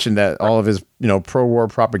mentioned, that all of his pro-war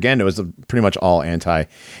propaganda was pretty much all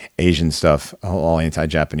anti-Asian stuff, all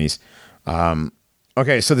anti-Japanese.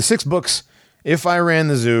 Okay, so the 6 books: If I Ran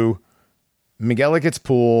the Zoo, McGillicuddy's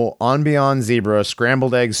Pool, On Beyond Zebra,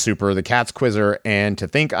 Scrambled Eggs Super, The Cat's Quizzer, and To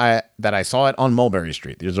Think that I Saw It on Mulberry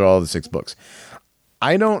Street. These are all the 6 books.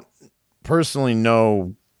 I don't personally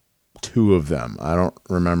know 2 of them. I don't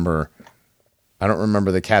remember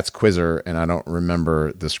The Cat's Quizzer, and I don't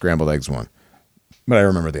remember the Scrambled Eggs one. But I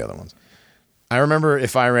remember the other ones. I remember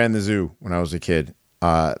If I Ran the Zoo when I was a kid.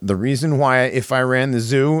 The reason why If I Ran the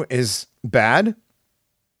Zoo is bad: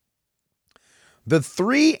 the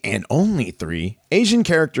 3 and only 3 Asian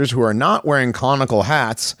characters who are not wearing conical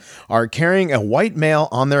hats are carrying a white male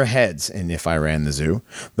on their heads in If I Ran the Zoo.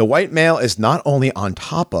 The white male is not only on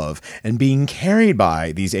top of and being carried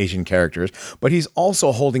by these Asian characters, but he's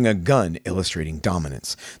also holding a gun, illustrating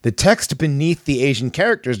dominance. The text beneath the Asian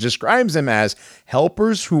characters describes them as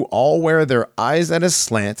helpers who all wear their eyes at a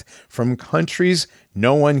slant from countries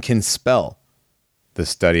no one can spell, the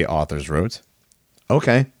study authors wrote.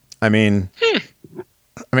 Okay. I mean,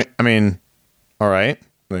 all right.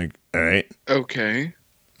 Like, all right. Okay.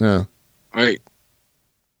 Yeah. Wait.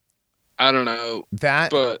 I don't know.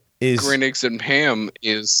 But green eggs and ham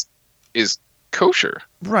is kosher.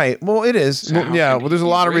 Right. Well, it is. So well, yeah. Well, there's a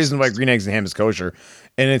lot of reasons why green eggs and ham is kosher,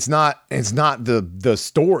 and it's not the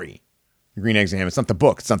story. Green eggs and ham. It's not the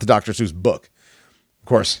book. It's not the Dr. Seuss book, of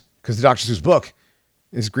course, because the Dr. Seuss book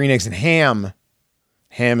is green eggs and ham.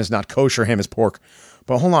 Ham is not kosher. Ham is pork.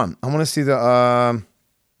 But hold on. I want to see the.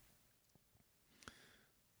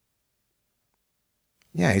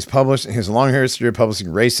 Yeah, he's published. He has a long history of publishing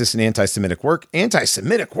racist and anti-Semitic work.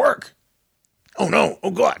 Anti-Semitic work. Oh no!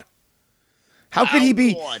 Oh God! How could he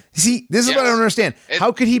be? God. See, this is what I don't understand.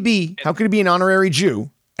 How could he be? How could he be an honorary Jew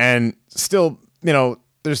and still, they're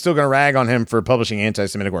still going to rag on him for publishing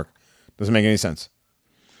anti-Semitic work? Doesn't make any sense.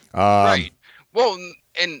 Right. Well,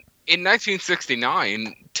 in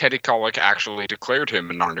 1969, Teddy Kollek actually declared him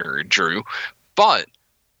an honorary Jew, but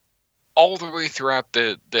all the way throughout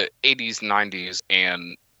the 80s, 90s,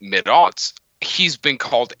 and mid-aughts, he's been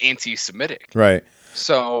called anti-Semitic. Right.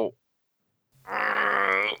 So,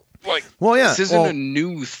 well, yeah, this isn't a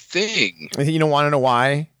new thing. You want to know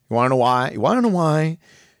why? You want to know why?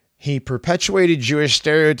 He perpetuated Jewish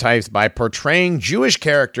stereotypes by portraying Jewish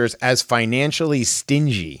characters as financially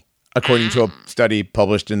stingy, according to a study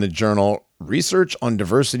published in the journal Research on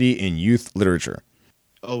Diversity in Youth Literature.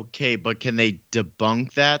 Okay, but can they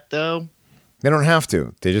debunk that, though? They don't have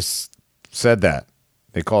to. They just said that.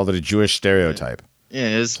 They called it a Jewish stereotype.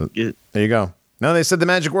 Yeah, there you go. No, they said the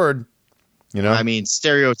magic word. I mean,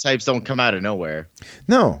 stereotypes don't come out of nowhere.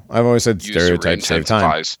 No, I've always said stereotypes save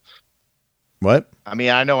time. What? I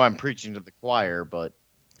mean, I know I'm preaching to the choir, but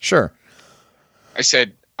sure. I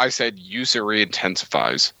said usury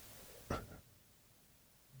intensifies.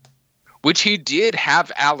 Which he did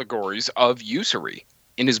have allegories of usury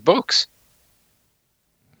in his books,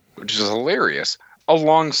 which is hilarious,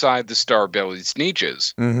 alongside the star-bellied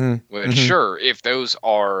Sneetches. Mm-hmm. Which, sure, if the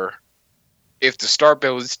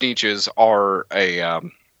star-bellied Sneetches are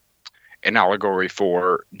an allegory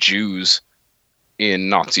for Jews in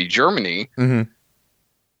Nazi Germany,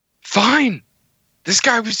 fine. This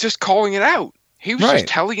guy was just calling it out. He was just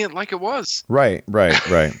telling it like it was. Right.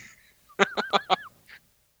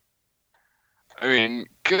 I mean,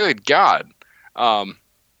 good God.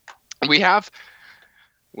 We have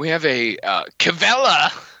a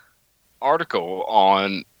Cavella article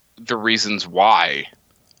on the reasons why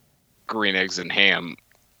green eggs and ham,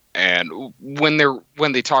 and when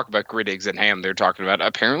they talk about green eggs and ham, they're talking about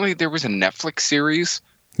apparently there was a Netflix series.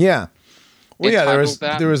 Yeah. Well, yeah,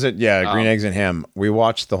 there was a green eggs and ham. We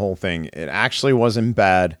watched the whole thing. It actually wasn't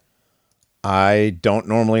bad. I don't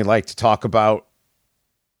normally like to talk about,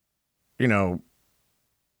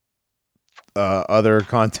 other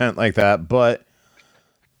content like that, but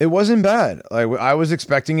it wasn't bad. Like, I was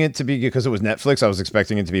expecting it to be, because it was Netflix, I was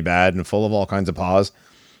expecting it to be bad and full of all kinds of pause,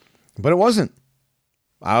 but it wasn't.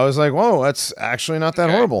 I was like, whoa, that's actually not that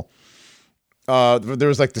horrible. There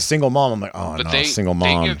was like the single mom. I'm like, oh, but no, single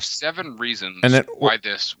mom. They give 7 reasons why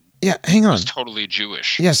this hang on. was totally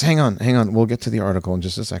Jewish. Yes, hang on. We'll get to the article in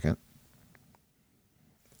just a second.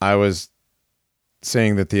 I was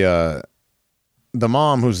saying that the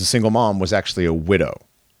mom, who's the single mom, was actually a widow.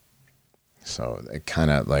 So it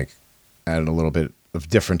kind of like added a little bit of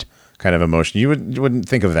different kind of emotion. You wouldn't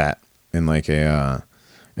think of that in like in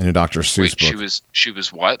a Dr. Seuss book. She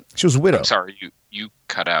was what? She was a widow. I'm sorry, you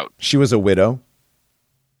cut out. She was a widow.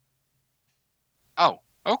 Oh,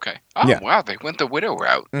 okay. Oh, yeah. Wow, they went the widow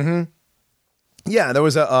route. Mm-hmm. Yeah, there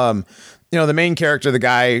was a the main character, the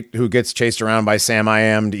guy who gets chased around by Sam I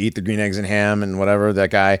Am to eat the green eggs and ham and whatever, that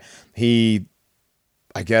guy, he,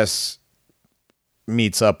 I guess,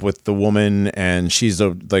 meets up with the woman, and she's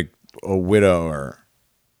a widow or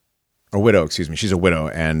a widow. Excuse me, she's a widow,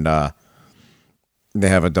 and they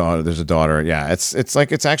have a daughter. There's a daughter. Yeah, it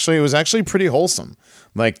was actually pretty wholesome.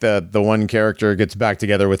 Like the one character gets back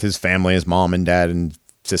together with his family, his mom and dad and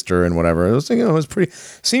sister and whatever. It was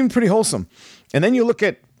seemed pretty wholesome. And then you look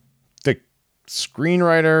at the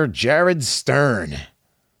screenwriter Jared Stern,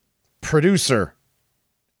 producer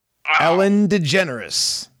Ellen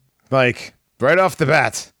DeGeneres. Like right off the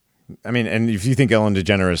bat. I mean, and if you think Ellen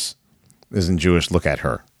DeGeneres isn't Jewish, look at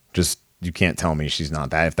her. Just you can't tell me she's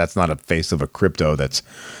not that. If that's not a face of a crypto that's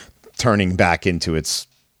turning back into its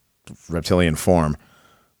reptilian form.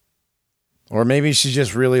 Or maybe she's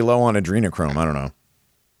just really low on adrenochrome. I don't know.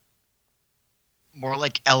 More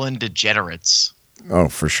like Ellen DeGenerates. Oh,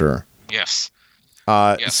 for sure. Yes.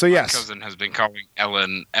 So yes, my cousin has been calling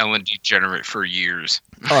Ellen Degenerate for years.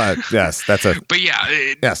 Yes, that's a. But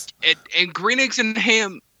yeah, yes. And green eggs and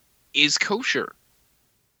ham is kosher.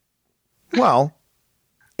 Well,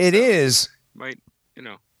 it is.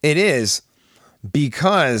 It is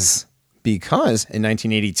because in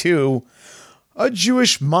 1982, a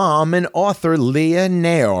Jewish mom and author, Leah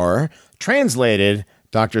Naor, translated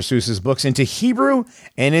Dr. Seuss's books into Hebrew,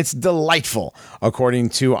 and it's delightful. According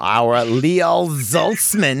to our Liel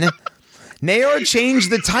Zaltzman, Naor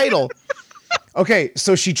changed the title. Okay,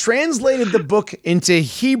 so she translated the book into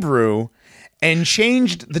Hebrew and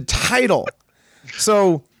changed the title.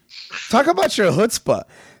 So, talk about your chutzpah.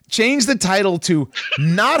 Change the title to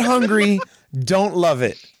Not Hungry, Don't Love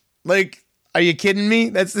It. Like, are you kidding me?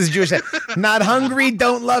 That's this Jewish thing. Not hungry,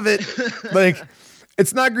 don't love it. Like,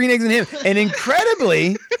 it's not green eggs and ham. And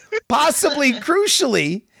incredibly, possibly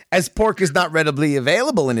crucially, as pork is not readily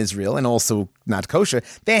available in Israel and also not kosher,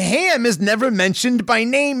 the ham is never mentioned by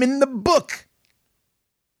name in the book.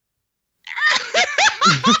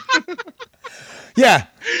 Yeah.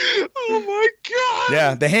 Oh my god.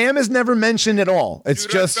 Yeah, the ham is never mentioned at all. It's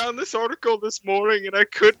just I found this article this morning and I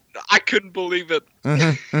couldn't believe it.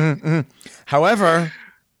 However,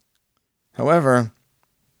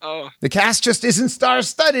 Oh. the cast just isn't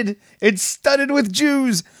star-studded. It's studded with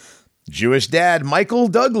Jews. Jewish dad Michael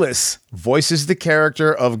Douglas voices the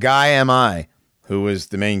character of Guy M.I., who is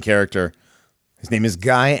the main character. His name is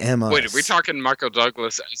Guy M.I. Wait, are we talking Michael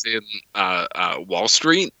Douglas as in Wall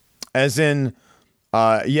Street? As in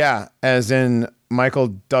Michael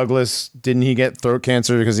Douglas. Didn't he get throat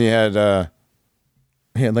cancer because he had like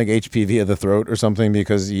HPV of the throat or something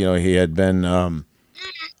because he had been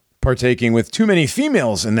partaking with too many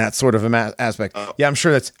females in that sort of aspect. Yeah, I'm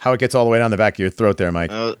sure that's how it gets all the way down the back of your throat there,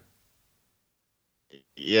 Mike.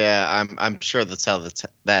 Yeah, I'm sure that's how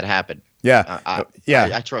that happened. Yeah,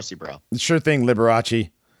 I trust you, bro. Sure thing,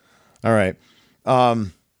 Liberace. All right.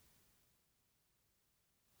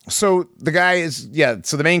 So the guy is,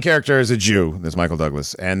 so the main character is a Jew. That's Michael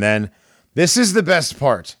Douglas. And then this is the best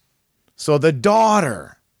part. So the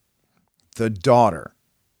daughter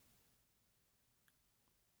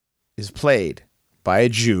is played by a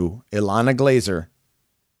Jew, Ilana Glazer,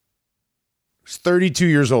 who's 32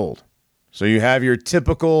 years old. So you have your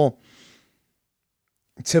typical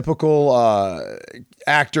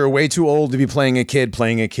actor, way too old to be playing a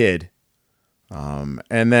kid. And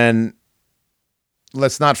then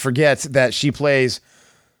let's not forget that she plays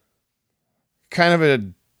kind of a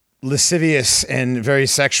lascivious and very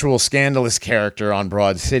sexual, scandalous character on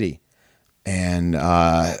Broad City. And,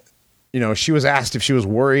 she was asked if she was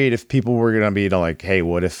worried if people were going to be like, hey,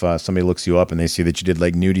 what if somebody looks you up and they see that you did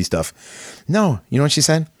like nudie stuff? No. You know what she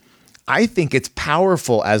said? I think it's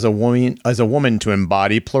powerful as a woman to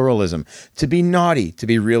embody pluralism, to be naughty, to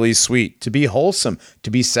be really sweet, to be wholesome, to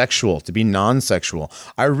be sexual, to be non-sexual.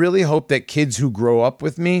 I really hope that kids who grow up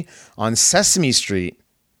with me on Sesame Street,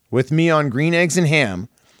 with me on Green Eggs and Ham,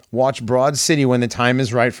 watch Broad City when the time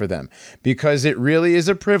is right for them, because it really is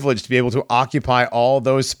a privilege to be able to occupy all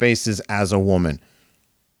those spaces as a woman.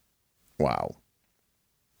 Wow.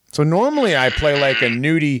 So normally I play like a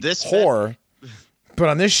nudie whore. But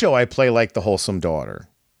on this show, I play like the wholesome daughter,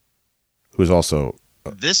 who's also...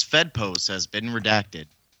 This Fed post has been redacted.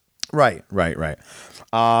 Right.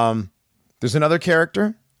 There's another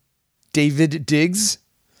character, David Diggs.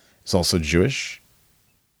 He's also Jewish.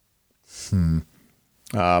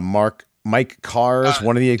 Mike Carr is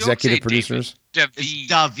one of the executive producers. It's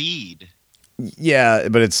David. Yeah,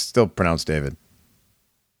 but it's still pronounced David.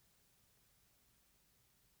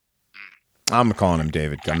 I'm calling him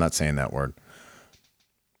David. I'm not saying that word.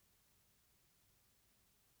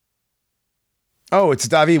 Oh, it's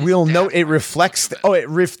David. We'll note it reflects.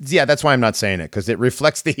 That's why I'm not saying it, because it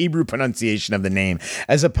reflects the Hebrew pronunciation of the name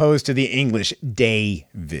as opposed to the English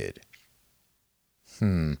David.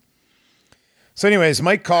 So anyways,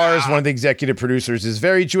 Mike Carr, one of the executive producers, is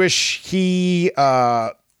very Jewish. He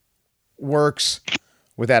works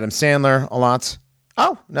with Adam Sandler a lot.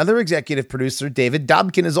 Oh, another executive producer, David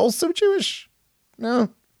Dobkin, is also Jewish. No.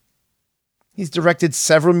 He's directed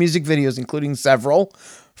several music videos, including several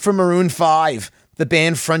for Maroon 5, the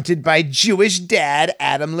band fronted by Jewish dad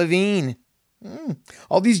Adam Levine.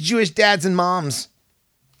 All these Jewish dads and moms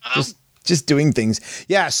just doing things.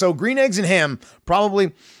 Yeah, so Green Eggs and Ham,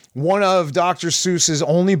 probably one of Dr. Seuss's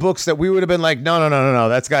only books that we would have been like, no,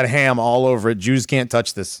 that's got ham all over it. Jews can't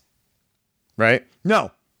touch this. Right?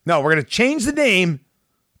 No, we're going to change the name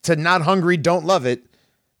to Not Hungry, Don't Love It.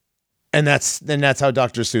 And that's how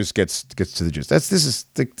Dr. Seuss gets to the Jews. This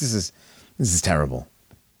is terrible.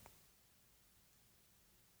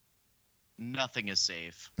 Nothing is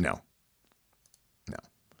safe. No.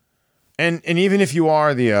 And even if you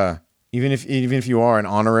are even if you are an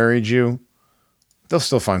honorary Jew, they'll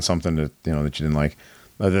still find something that you didn't like,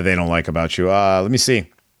 that they don't like about you. Let me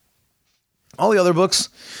see. All the other books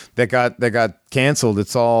that got canceled,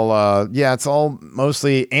 it's all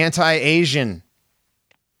mostly anti-Asian.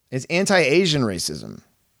 It's anti-Asian racism.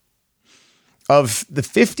 Of the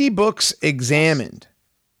 50 books examined,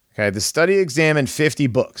 okay, the study examined 50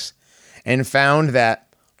 books and found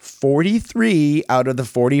that 43 out of the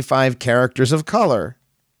 45 characters of color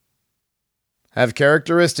have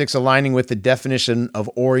characteristics aligning with the definition of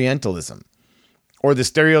Orientalism, or the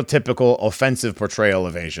stereotypical offensive portrayal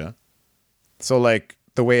of Asia. So like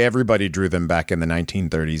the way everybody drew them back in the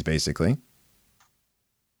 1930s, basically.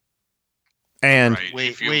 And right.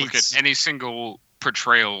 If you look at any single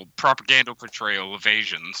propaganda portrayal of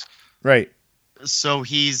Asians. Right. So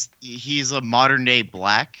he's a modern day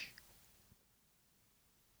black.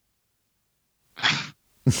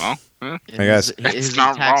 Well, I guess his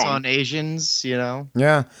not attacks wrong on Asians,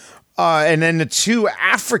 Yeah. And then the two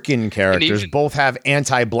African characters both have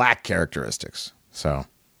anti-black characteristics. So.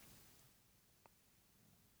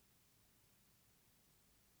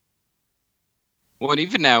 Well, and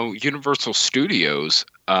even now, Universal Studios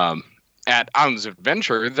at Islands of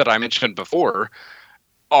Adventure that I mentioned before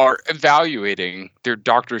are evaluating their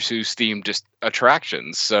Dr. Seuss themed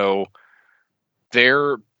attractions. So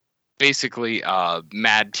they're basically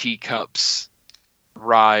Mad Teacups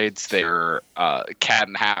rides, their Cat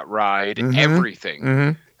and Hat ride, everything.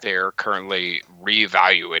 Mm-hmm. They're currently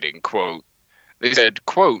reevaluating. Quote, they said,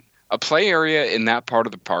 quote, a play area in that part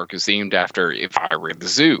of the park is themed after If I Were in the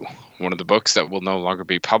Zoo, one of the books that will no longer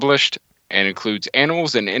be published, and includes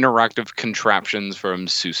animals and interactive contraptions from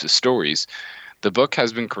Seuss's stories. The book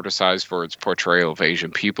has been criticized for its portrayal of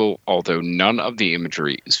Asian people, although none of the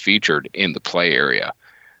imagery is featured in the play area.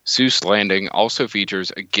 Seuss Landing also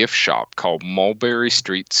features a gift shop called Mulberry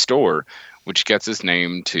Street Store, which gets its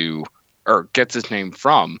name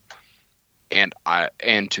from, and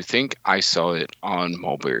to think I saw it on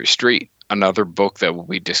Mulberry Street, another book that will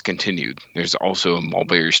be discontinued. There's also a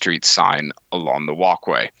Mulberry Street sign along the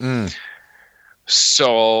walkway.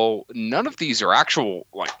 So none of these are actual,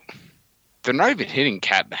 they're not even hitting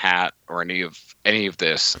Cat in the Hat or any of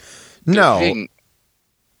this. They're hitting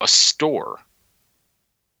a store.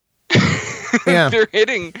 Yeah. they're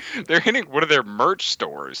hitting one of their merch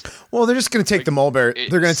stores. Well, they're just going to take the Mulberry.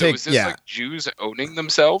 They're going to take. Is this like Jews owning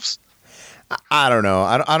themselves? I don't know.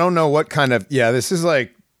 I don't know what kind of. Yeah, this is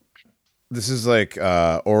like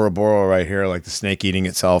Ouroboros right here, like the snake eating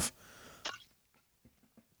itself.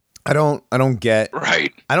 I don't get.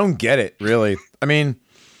 Right. I don't get it really. I mean,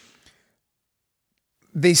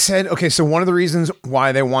 they said, okay, so one of the reasons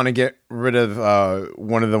why they want to get rid of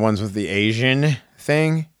one of the ones with the Asian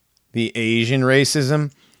thing, the Asian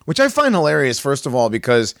racism, which I find hilarious, first of all,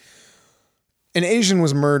 because an Asian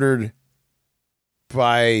was murdered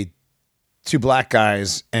by two black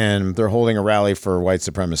guys and they're holding a rally for white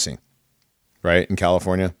supremacy, right, in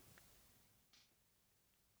California.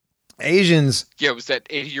 Asians. Yeah, it was that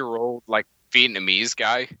 80-year-old Vietnamese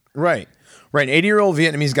guy. Right. An 80-year-old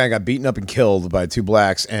Vietnamese guy got beaten up and killed by two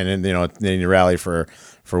blacks, and they rally for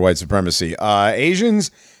white supremacy. Asians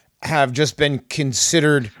have just been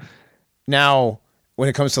considered now when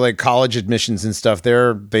it comes to college admissions and stuff.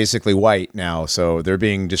 They're basically white now, so they're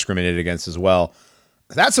being discriminated against as well.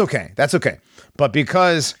 That's okay. But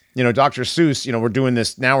because Dr. Seuss, we're doing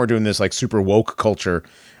this now. We're doing this super woke culture.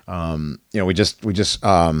 We just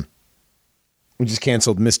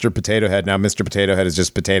canceled Mr. Potato Head. Now Mr. Potato Head is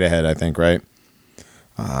just Potato Head, I think, right?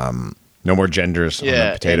 No more genders on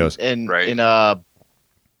the potatoes. And right.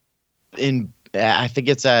 in I think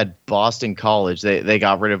it's at Boston College. They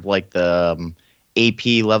got rid of the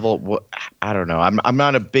AP level. I don't know. I'm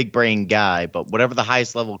not a big brain guy, but whatever the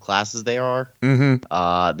highest level classes they are,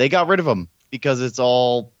 they got rid of them because it's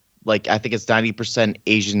all like I think it's 90%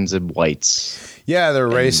 Asians and whites. Yeah, they're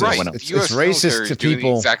racist. Right. It's US racist military to is doing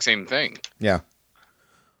people. the exact same thing. Yeah.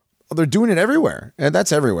 Well, they're doing it everywhere. And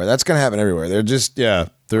that's everywhere. That's going to happen everywhere. They're just, they're.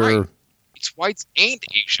 Right. It's whites and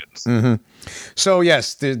Asians. So,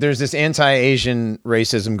 yes, there's this anti-Asian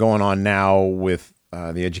racism going on now with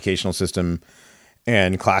the educational system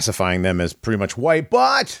and classifying them as pretty much white.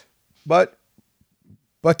 But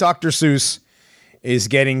Dr. Seuss is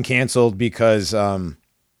getting canceled because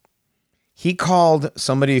he called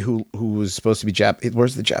somebody who was supposed to be Japanese.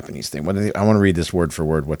 Where's the Japanese thing? I want to read this word for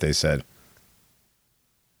word what they said.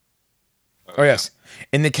 Oh, yes.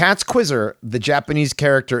 In the Cat's Quizzer, the Japanese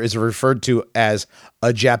character is referred to as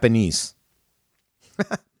a Japanese.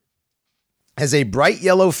 Has a bright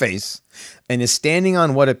yellow face and is standing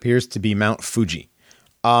on what appears to be Mount Fuji.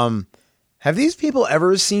 Have these people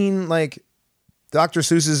ever seen like Dr.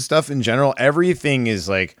 Seuss's stuff in general? Everything is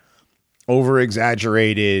like over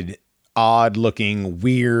exaggerated, odd looking,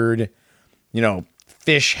 weird. You know,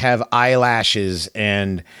 fish have eyelashes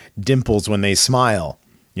and dimples when they smile.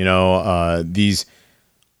 You know, these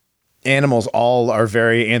animals all are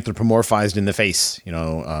very anthropomorphized in the face, you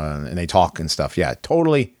know, and they talk and stuff. Yeah,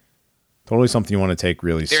 totally something you want to take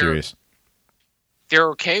really serious. They're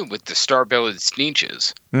okay with the star-bellied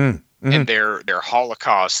Sneetches and their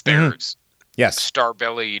Holocaust, their yes,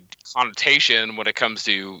 star-bellied connotation when it comes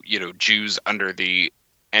to, you know, Jews under the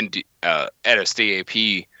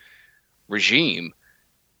NSDAP regime.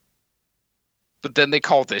 But then they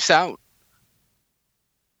call this out.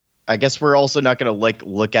 I guess we're also not going to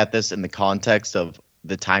look at this in the context of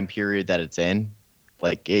the time period that it's in.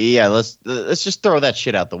 Like, yeah, let's just throw that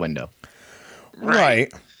shit out the window.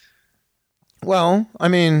 Right. Well, I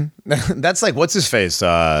mean, that's like, what's his face?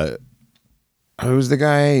 Who's the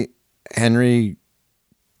guy? Henry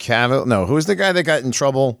Cavill? No, who's the guy that got in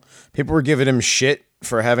trouble? People were giving him shit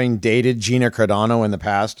for having dated Gina Carano in the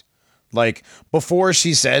past. Like, before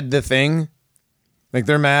she said the thing. Like,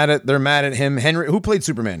 they're mad at him. Henry, who played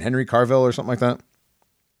Superman? Henry Cavill or something like that?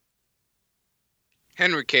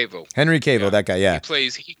 Henry Cavill. Yeah. That guy, yeah.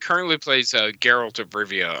 He currently plays Geralt of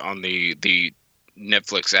Rivia on the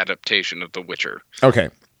Netflix adaptation of The Witcher. Okay.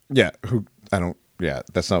 Yeah.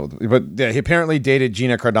 That's not but yeah, he apparently dated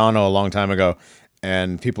Gina Carano a long time ago,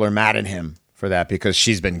 and people are mad at him for that because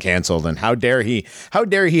she's been canceled. And how dare he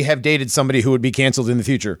have dated somebody who would be canceled in the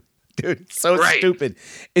future? Dude, it's so stupid.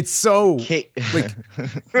 It's so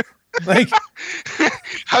like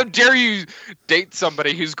how dare you date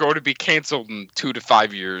somebody who's going to be canceled in 2 to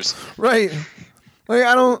 5 years? Right. Like,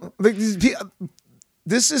 I don't like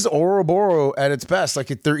this is Ouroboros at its best. Like,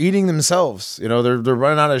 they're eating themselves. You know, they're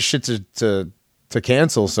running out of shit to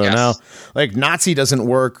cancel. So now, like, Nazi doesn't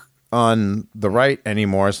work on the right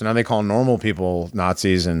anymore. So now they call normal people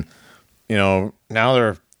Nazis, and you know, now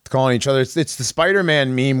they're calling each other. It's the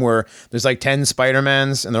Spider-Man meme where there's like 10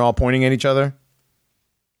 Spider-Mans and they're all pointing at each other.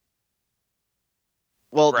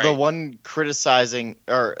 Well, the one criticizing,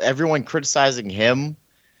 or everyone criticizing him,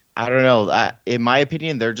 I don't know. In my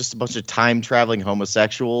opinion, they're just a bunch of time-traveling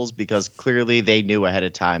homosexuals because clearly they knew ahead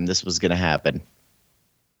of time this was going to happen.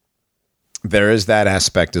 There is that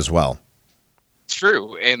aspect as well. It's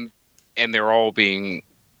true, and they're all being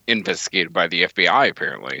investigated by the FBI,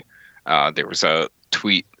 apparently. There was a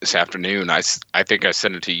tweet this afternoon. I think I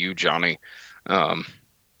sent it to you, Johnny. I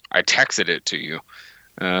texted it to you.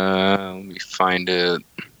 Let me find it.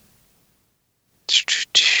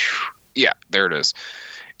 Yeah, there it is.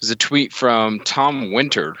 It's a tweet from Tom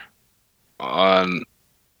Winter.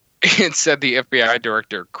 It said the FBI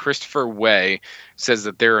director, Christopher Way, says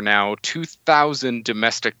that there are now 2,000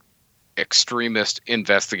 domestic extremist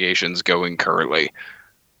investigations going currently.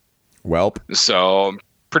 Welp. So I'm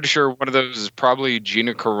pretty sure one of those is probably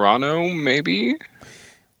Gina Carano, maybe?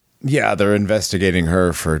 Yeah, they're investigating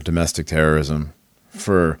her for domestic terrorism.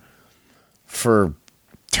 For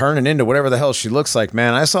turning into whatever the hell she looks like,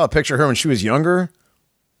 man. I saw a picture of her when she was younger.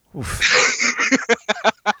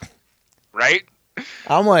 Right?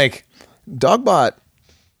 I'm like, Dogbot,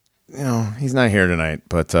 you know, he's not here tonight,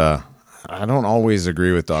 but I don't always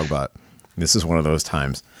agree with Dogbot. This is one of those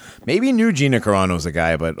times. Maybe new Gina Carano's a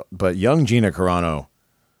guy, but young Gina Carano,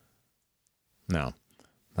 no.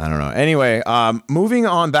 I don't know. Anyway, moving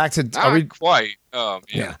on back to... Not quite.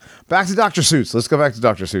 Yeah. Back to Dr. Seuss. Let's go back to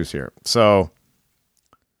Dr. Seuss here. So...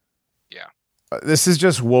 Yeah. This is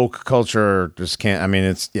just woke culture. Just can't... I mean,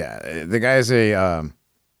 it's... Yeah. The guy is the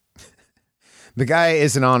guy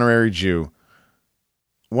is an honorary Jew.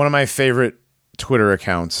 One of my favorite Twitter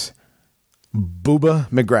accounts Booba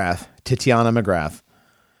McGrath, Tatiana McGrath.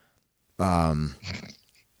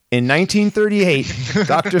 In 1938,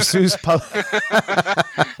 Dr. Seuss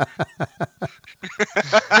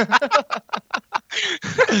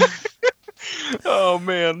Oh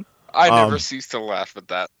man, I never cease to laugh at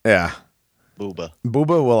that. Yeah. Booba.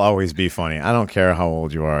 Booba will always be funny. I don't care how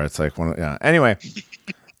old you are. It's like yeah. Anyway, she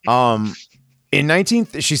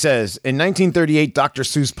says in 1938, Dr.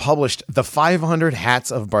 Seuss published The 500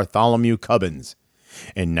 Hats of Bartholomew Cubbins.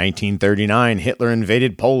 In 1939, Hitler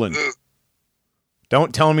invaded Poland.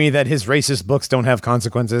 Don't tell me that his racist books don't have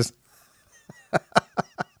consequences.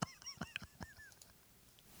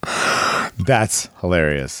 That's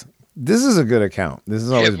hilarious. This is a good account. This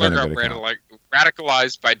has always Hitler been a got good account.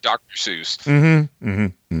 radicalized by Dr. Seuss. Mm-hmm.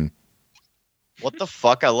 Mm-hmm. What the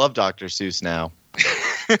fuck? I love Dr. Seuss now.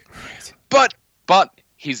 But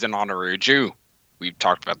he's an honorary Jew. We've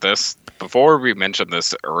talked about this before. We mentioned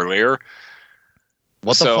this earlier.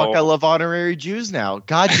 What the fuck? I love honorary Jews now.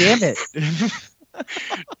 God damn it.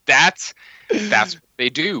 That's what they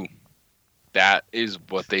do. That is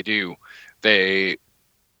what they do. They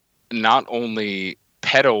not only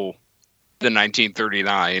peddle the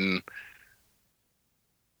 1939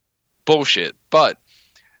 bullshit, but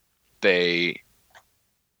they...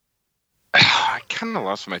 I kind of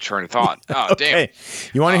lost my train of thought. Oh, okay. Damn.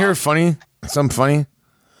 You want to hear funny? Something funny?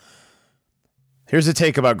 Here's a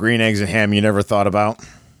take about green eggs and ham you never thought about.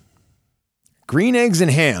 Green Eggs and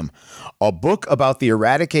Ham, a book about the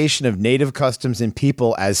eradication of native customs and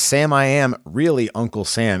people as Sam I Am, really Uncle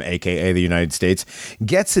Sam, a.k.a. the United States,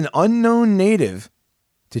 gets an unknown native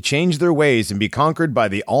to change their ways and be conquered by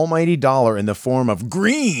the almighty dollar in the form of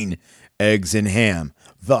green eggs and ham,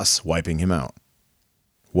 thus wiping him out.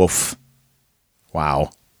 Woof.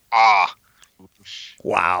 Wow.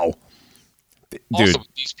 Wow. Dude. Also,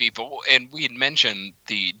 with these people, and we had mentioned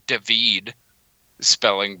the David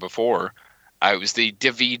spelling before. I was the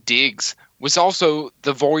David Diggs was also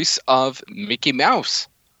the voice of Mickey Mouse.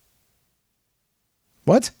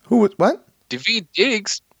 What? Who was what? David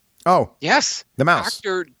Diggs. Oh, Yes. the mouse.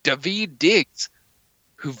 Actor David Diggs,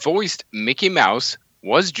 who voiced Mickey Mouse,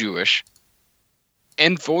 was Jewish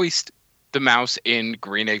and voiced the mouse in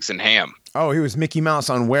Green Eggs and Ham Oh, he was Mickey Mouse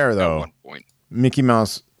on where at though? one point. Mickey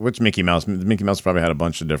Mouse. Which Mickey Mouse? Mickey Mouse probably had a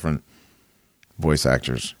bunch of different voice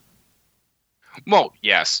actors. Well,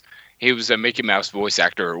 yes. He was a Mickey Mouse voice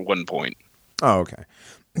actor at one point. Oh, okay.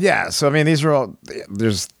 Yeah. So I mean, these are all.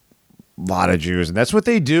 There's a lot of Jews, and that's what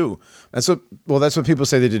they do. That's what people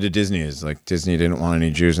say they did to Disney. Is like Disney didn't want any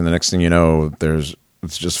Jews, and the next thing you know,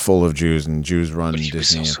 it's just full of Jews, and Jews run But he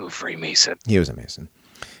Disney. was also a Freemason. He was a Mason.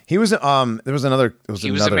 He was there was another. He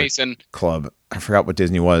was a Mason. club. I forgot what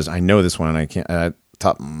Disney was. I know this one, and I can't.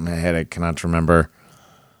 Top of my head, I cannot remember.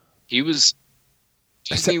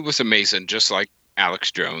 Disney was a Mason, just like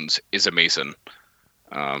Alex Jones is a Mason.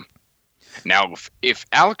 Now, if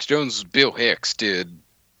Alex Jones was Bill Hicks, did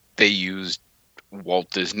they use Walt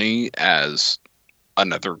Disney as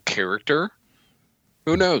another character?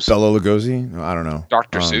 Who knows? Bela Lugosi? No, I don't know.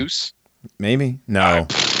 Dr. Seuss? Maybe? No.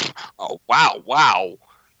 Oh, wow.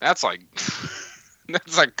 That's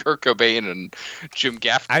like Kurt Cobain and Jim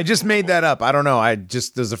Gaffigan. I just made that up. I don't know.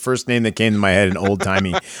 There's the first name that came to my head in old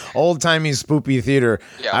timey spoopy theater.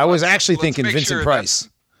 Yeah, I was actually let's thinking make Vincent sure Price.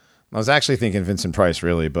 I was actually thinking Vincent Price,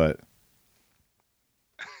 really, but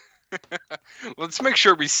Let's make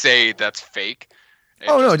sure we say that's fake. And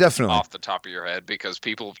oh no, just definitely. off the top of your head, because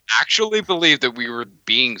people actually believe that we were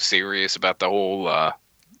being serious about the whole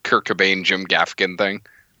Kurt Cobain, Jim Gaffigan thing.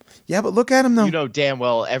 Yeah, but look at him though. You know damn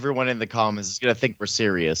well everyone in the comments is going to think we're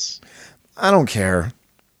serious. I don't care.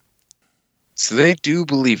 So they do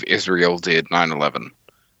believe Israel did 9/11,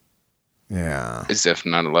 Yeah. as if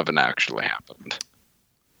 9/11 actually happened.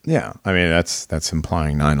 Yeah. I mean, that's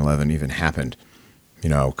implying 9/11 even happened,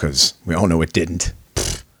 because we all know it didn't.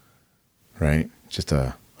 Right? Just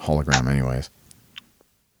a hologram anyways.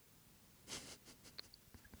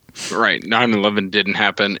 Right, 9/11 didn't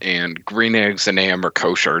happen, and green eggs and ham are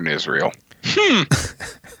kosher in Israel.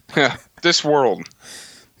 Yeah, this world.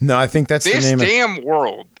 No, I think that's This the name damn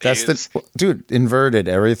world That's is... dude, inverted.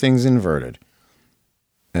 Everything's inverted.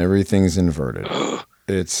 Everything's inverted.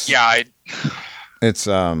 It's it's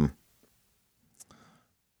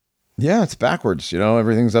it's backwards,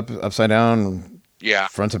 everything's upside down,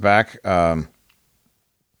 front to back. Well,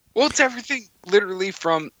 it's everything literally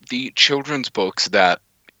from the children's books that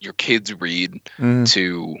your kids read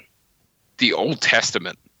to the Old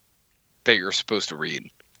Testament that you're supposed to read.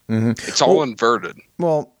 Mm-hmm. It's all inverted.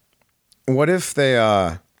 Well, what if they,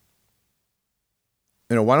 why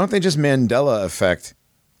don't they just Mandela effect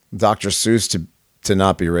Dr. Seuss to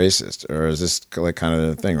not be racist, or is this like kind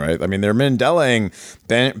of the thing, right? I mean, they're Mandelaing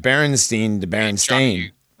Berenstein to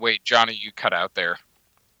Berenstain. Johnny, you cut out there.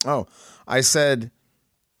 Oh, I said,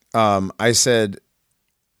 why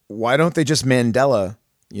don't they just Mandela,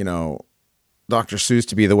 Dr. Seuss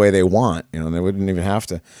to be the way they want? They wouldn't even have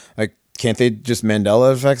to. Like, can't they just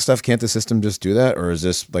Mandela effect stuff? Can't the system just do that, or is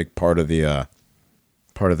this like part of the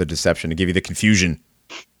deception to give you the confusion?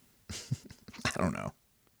 I don't know.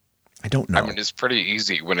 I don't know. I mean, it's pretty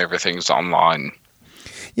easy when everything's online.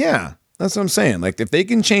 Yeah, that's what I'm saying. Like, if they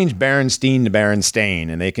can change Berenstein to Berenstain,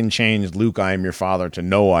 and they can change Luke, I am your father, to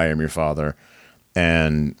No, I am your father,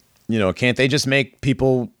 and, can't they just make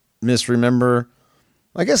people misremember?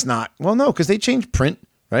 I guess not. Well, no, because they changed print,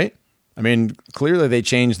 right? I mean, clearly they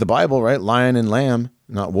changed the Bible, right? Lion and lamb,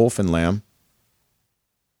 not wolf and lamb.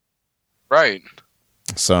 Right.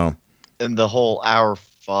 So. And the whole Our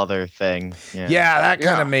Father thing. Yeah, that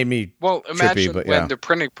kind of made me imagine trippy, when the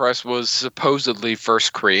printing press was supposedly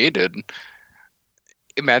first created.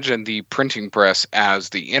 Imagine the printing press as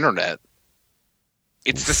the internet.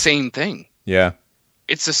 It's the same thing. Yeah.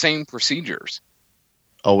 It's the same procedures.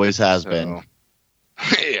 Always has been.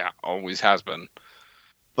 Yeah, always has been.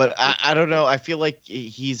 But I don't know. I feel like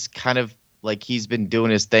he's kind of like he's been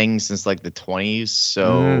doing his thing since like the 20s.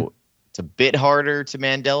 So it's a bit harder to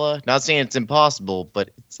Mandela. Not saying it's impossible, but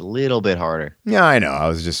it's a little bit harder. Yeah, I know. I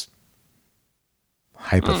was just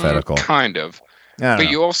hypothetical. Kind of. But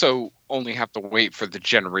you also only have to wait for the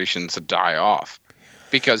generations to die off.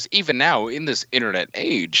 Because even now, in this internet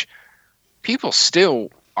age, people still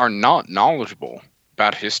are not knowledgeable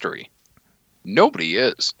about history. Nobody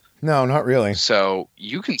is. No, not really. So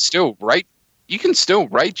you can still write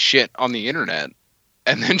shit on the internet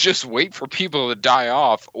and then just wait for people to die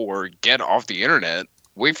off or get off the internet,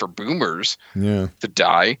 wait for boomers to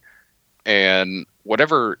die, and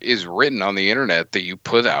whatever is written on the internet that you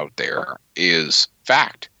put out there is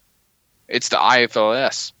fact. It's the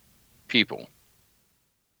IFLS people.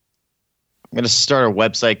 I'm going to start a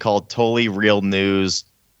website called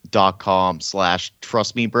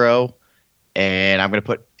totallyrealnews.com/trustmebro, and I'm going to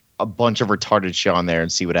put a bunch of retarded shit on there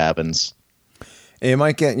and see what happens. It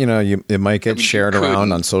might get, it might get shared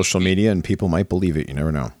around on social media, and people might believe it. You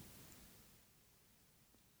never know.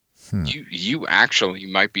 You actually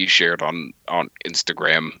might be shared on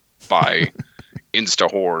Instagram by Insta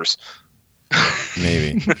whores.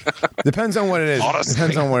 Maybe. Depends on what it is. Honestly,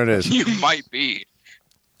 depends on what it is. You might be.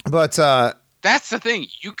 But that's the thing.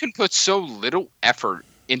 You can put so little effort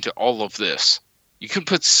into all of this. You can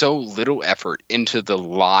put so little effort into the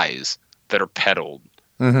lies that are peddled.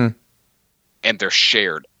 Mm-hmm. And they're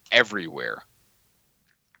shared everywhere.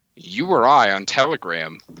 You or I on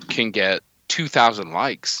Telegram can get 2,000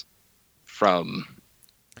 likes from.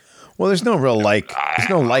 Well, there's no real there's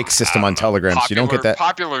no like system on Telegram, so you don't get that.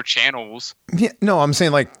 Popular channels. Yeah, no, I'm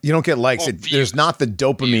saying like you don't get likes. There's not the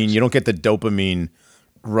dopamine. Views. You don't get the dopamine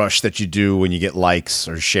rush that you do when you get likes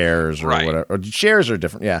or shares or whatever. Or shares are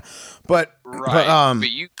different, yeah. But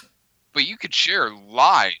you could share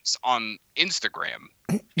lies on Instagram.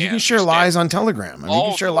 You can share lies on Telegram. I mean, you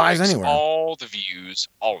can share lies anywhere. All the views,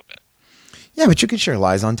 all of it. Yeah, but you can share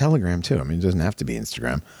lies on Telegram too. I mean, it doesn't have to be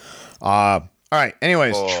Instagram. All right.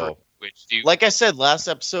 Anyways, like I said last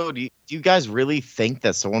episode, do you guys really think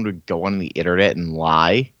that someone would go on the internet and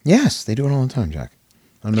lie? Yes, they do it all the time, Jack.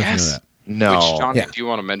 I don't know if you know that. No. Johnny, do you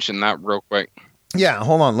want to mention that real quick? Yeah,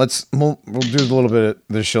 hold on. We'll do a little bit of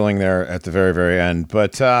the shilling there at the very, very end.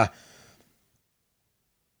 But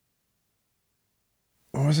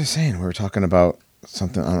what was I saying? We were talking about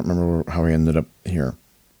something. I don't remember how we ended up here.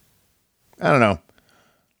 I don't know.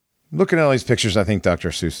 Looking at all these pictures, I think Dr.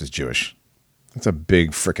 Seuss is Jewish. That's a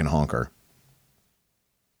big freaking honker.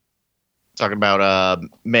 Talking about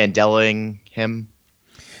Mandelaing him.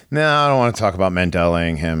 No, I don't want to talk about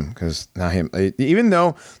Mandelaing him because not him. Even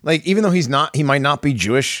though he might not be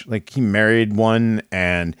Jewish. Like, he married one,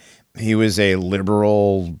 and he was a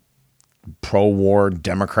liberal, pro-war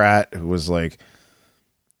Democrat who was like,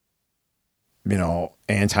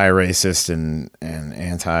 anti-racist and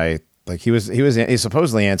anti. Like, he's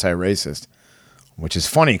supposedly anti-racist, which is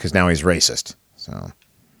funny because now he's racist. So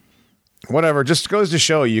whatever, just goes to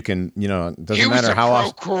show you can, it doesn't matter how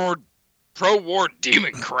often. Pro-war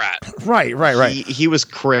Democrat. Right. He was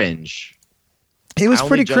cringe. He was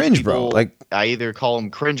pretty cringe, bro. Like, I either call him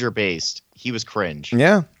cringe or based. He was cringe.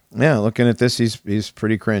 Yeah. Looking at this, he's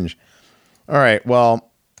pretty cringe. All right.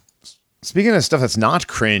 Well, speaking of stuff that's not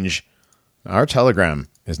cringe, our Telegram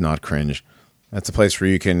is not cringe. That's a place where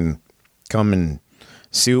you can come and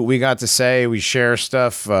see what we got to say. We share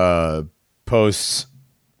stuff, posts,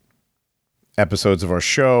 episodes of our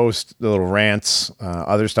show, the little rants,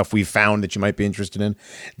 other stuff we found that you might be interested in.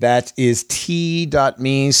 That is t.me/the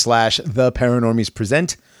Paranormies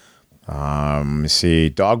present. Let me see.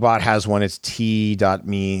 Dogbot has one. It's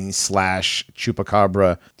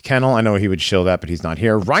t.me/Chupacabra Kennel. I know he would shill that, but he's not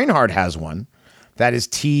here. Reinhardt has one. That is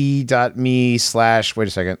t.me/ wait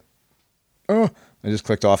a second. Oh, I just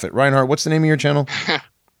clicked off it. Reinhardt, what's the name of your channel?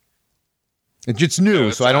 It's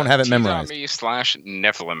new, so I don't have it memorized.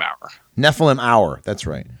 t.me/Nephilim Hour. Nephilim Hour. That's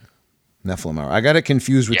right. Nephilim Hour. I got it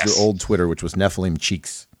confused with your old Twitter, which was Nephilim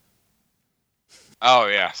Cheeks. Oh,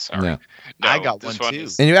 yeah. Sorry. Yeah. No, I got one too.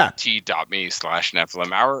 Is and yeah.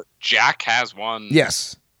 t.me/Nephilim Hour. Jack has one.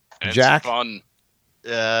 Yes. And Jack. It's fun.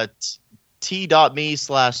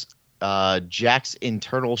 t.me/Jack's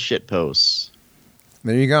internal shitposts.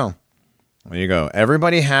 There you go. There you go.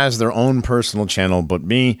 Everybody has their own personal channel, but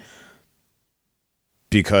me,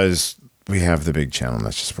 because we have the big channel.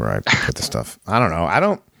 That's just where I put the stuff. I don't know. I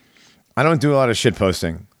don't do a lot of shit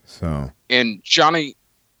posting. So. And Johnny,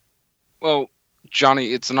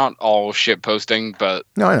 it's not all shit posting, but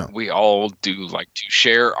no, I know. We all do like to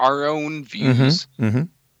share our own views. Mm-hmm.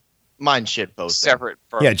 Mine's shit posting. Separate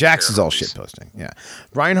from Jax is all shit posting. Yeah.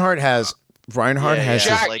 Reinhardt has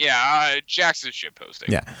Jax is shit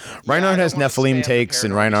posting. Yeah. Reinhardt has Nephilim takes,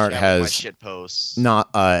 and Reinhardt has shit posts. Not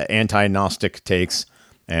anti-Gnostic takes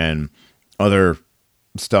and other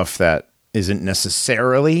stuff that isn't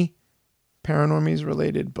necessarily Paranormies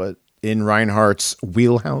related, but in Reinhardt's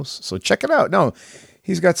wheelhouse. So check it out. No,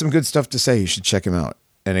 he's got some good stuff to say. You should check him out.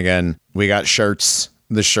 And again, we got shirts.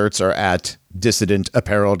 The shirts are at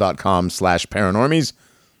dissidentapparel.com/paranormies.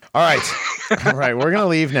 All right. All right. We're going to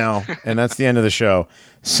leave now. And that's the end of the show.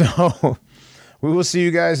 So we will see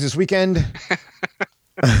you guys this weekend.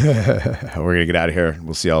 We're going to get out of here.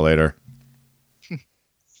 We'll see y'all later.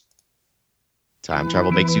 Time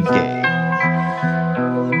travel makes you gay.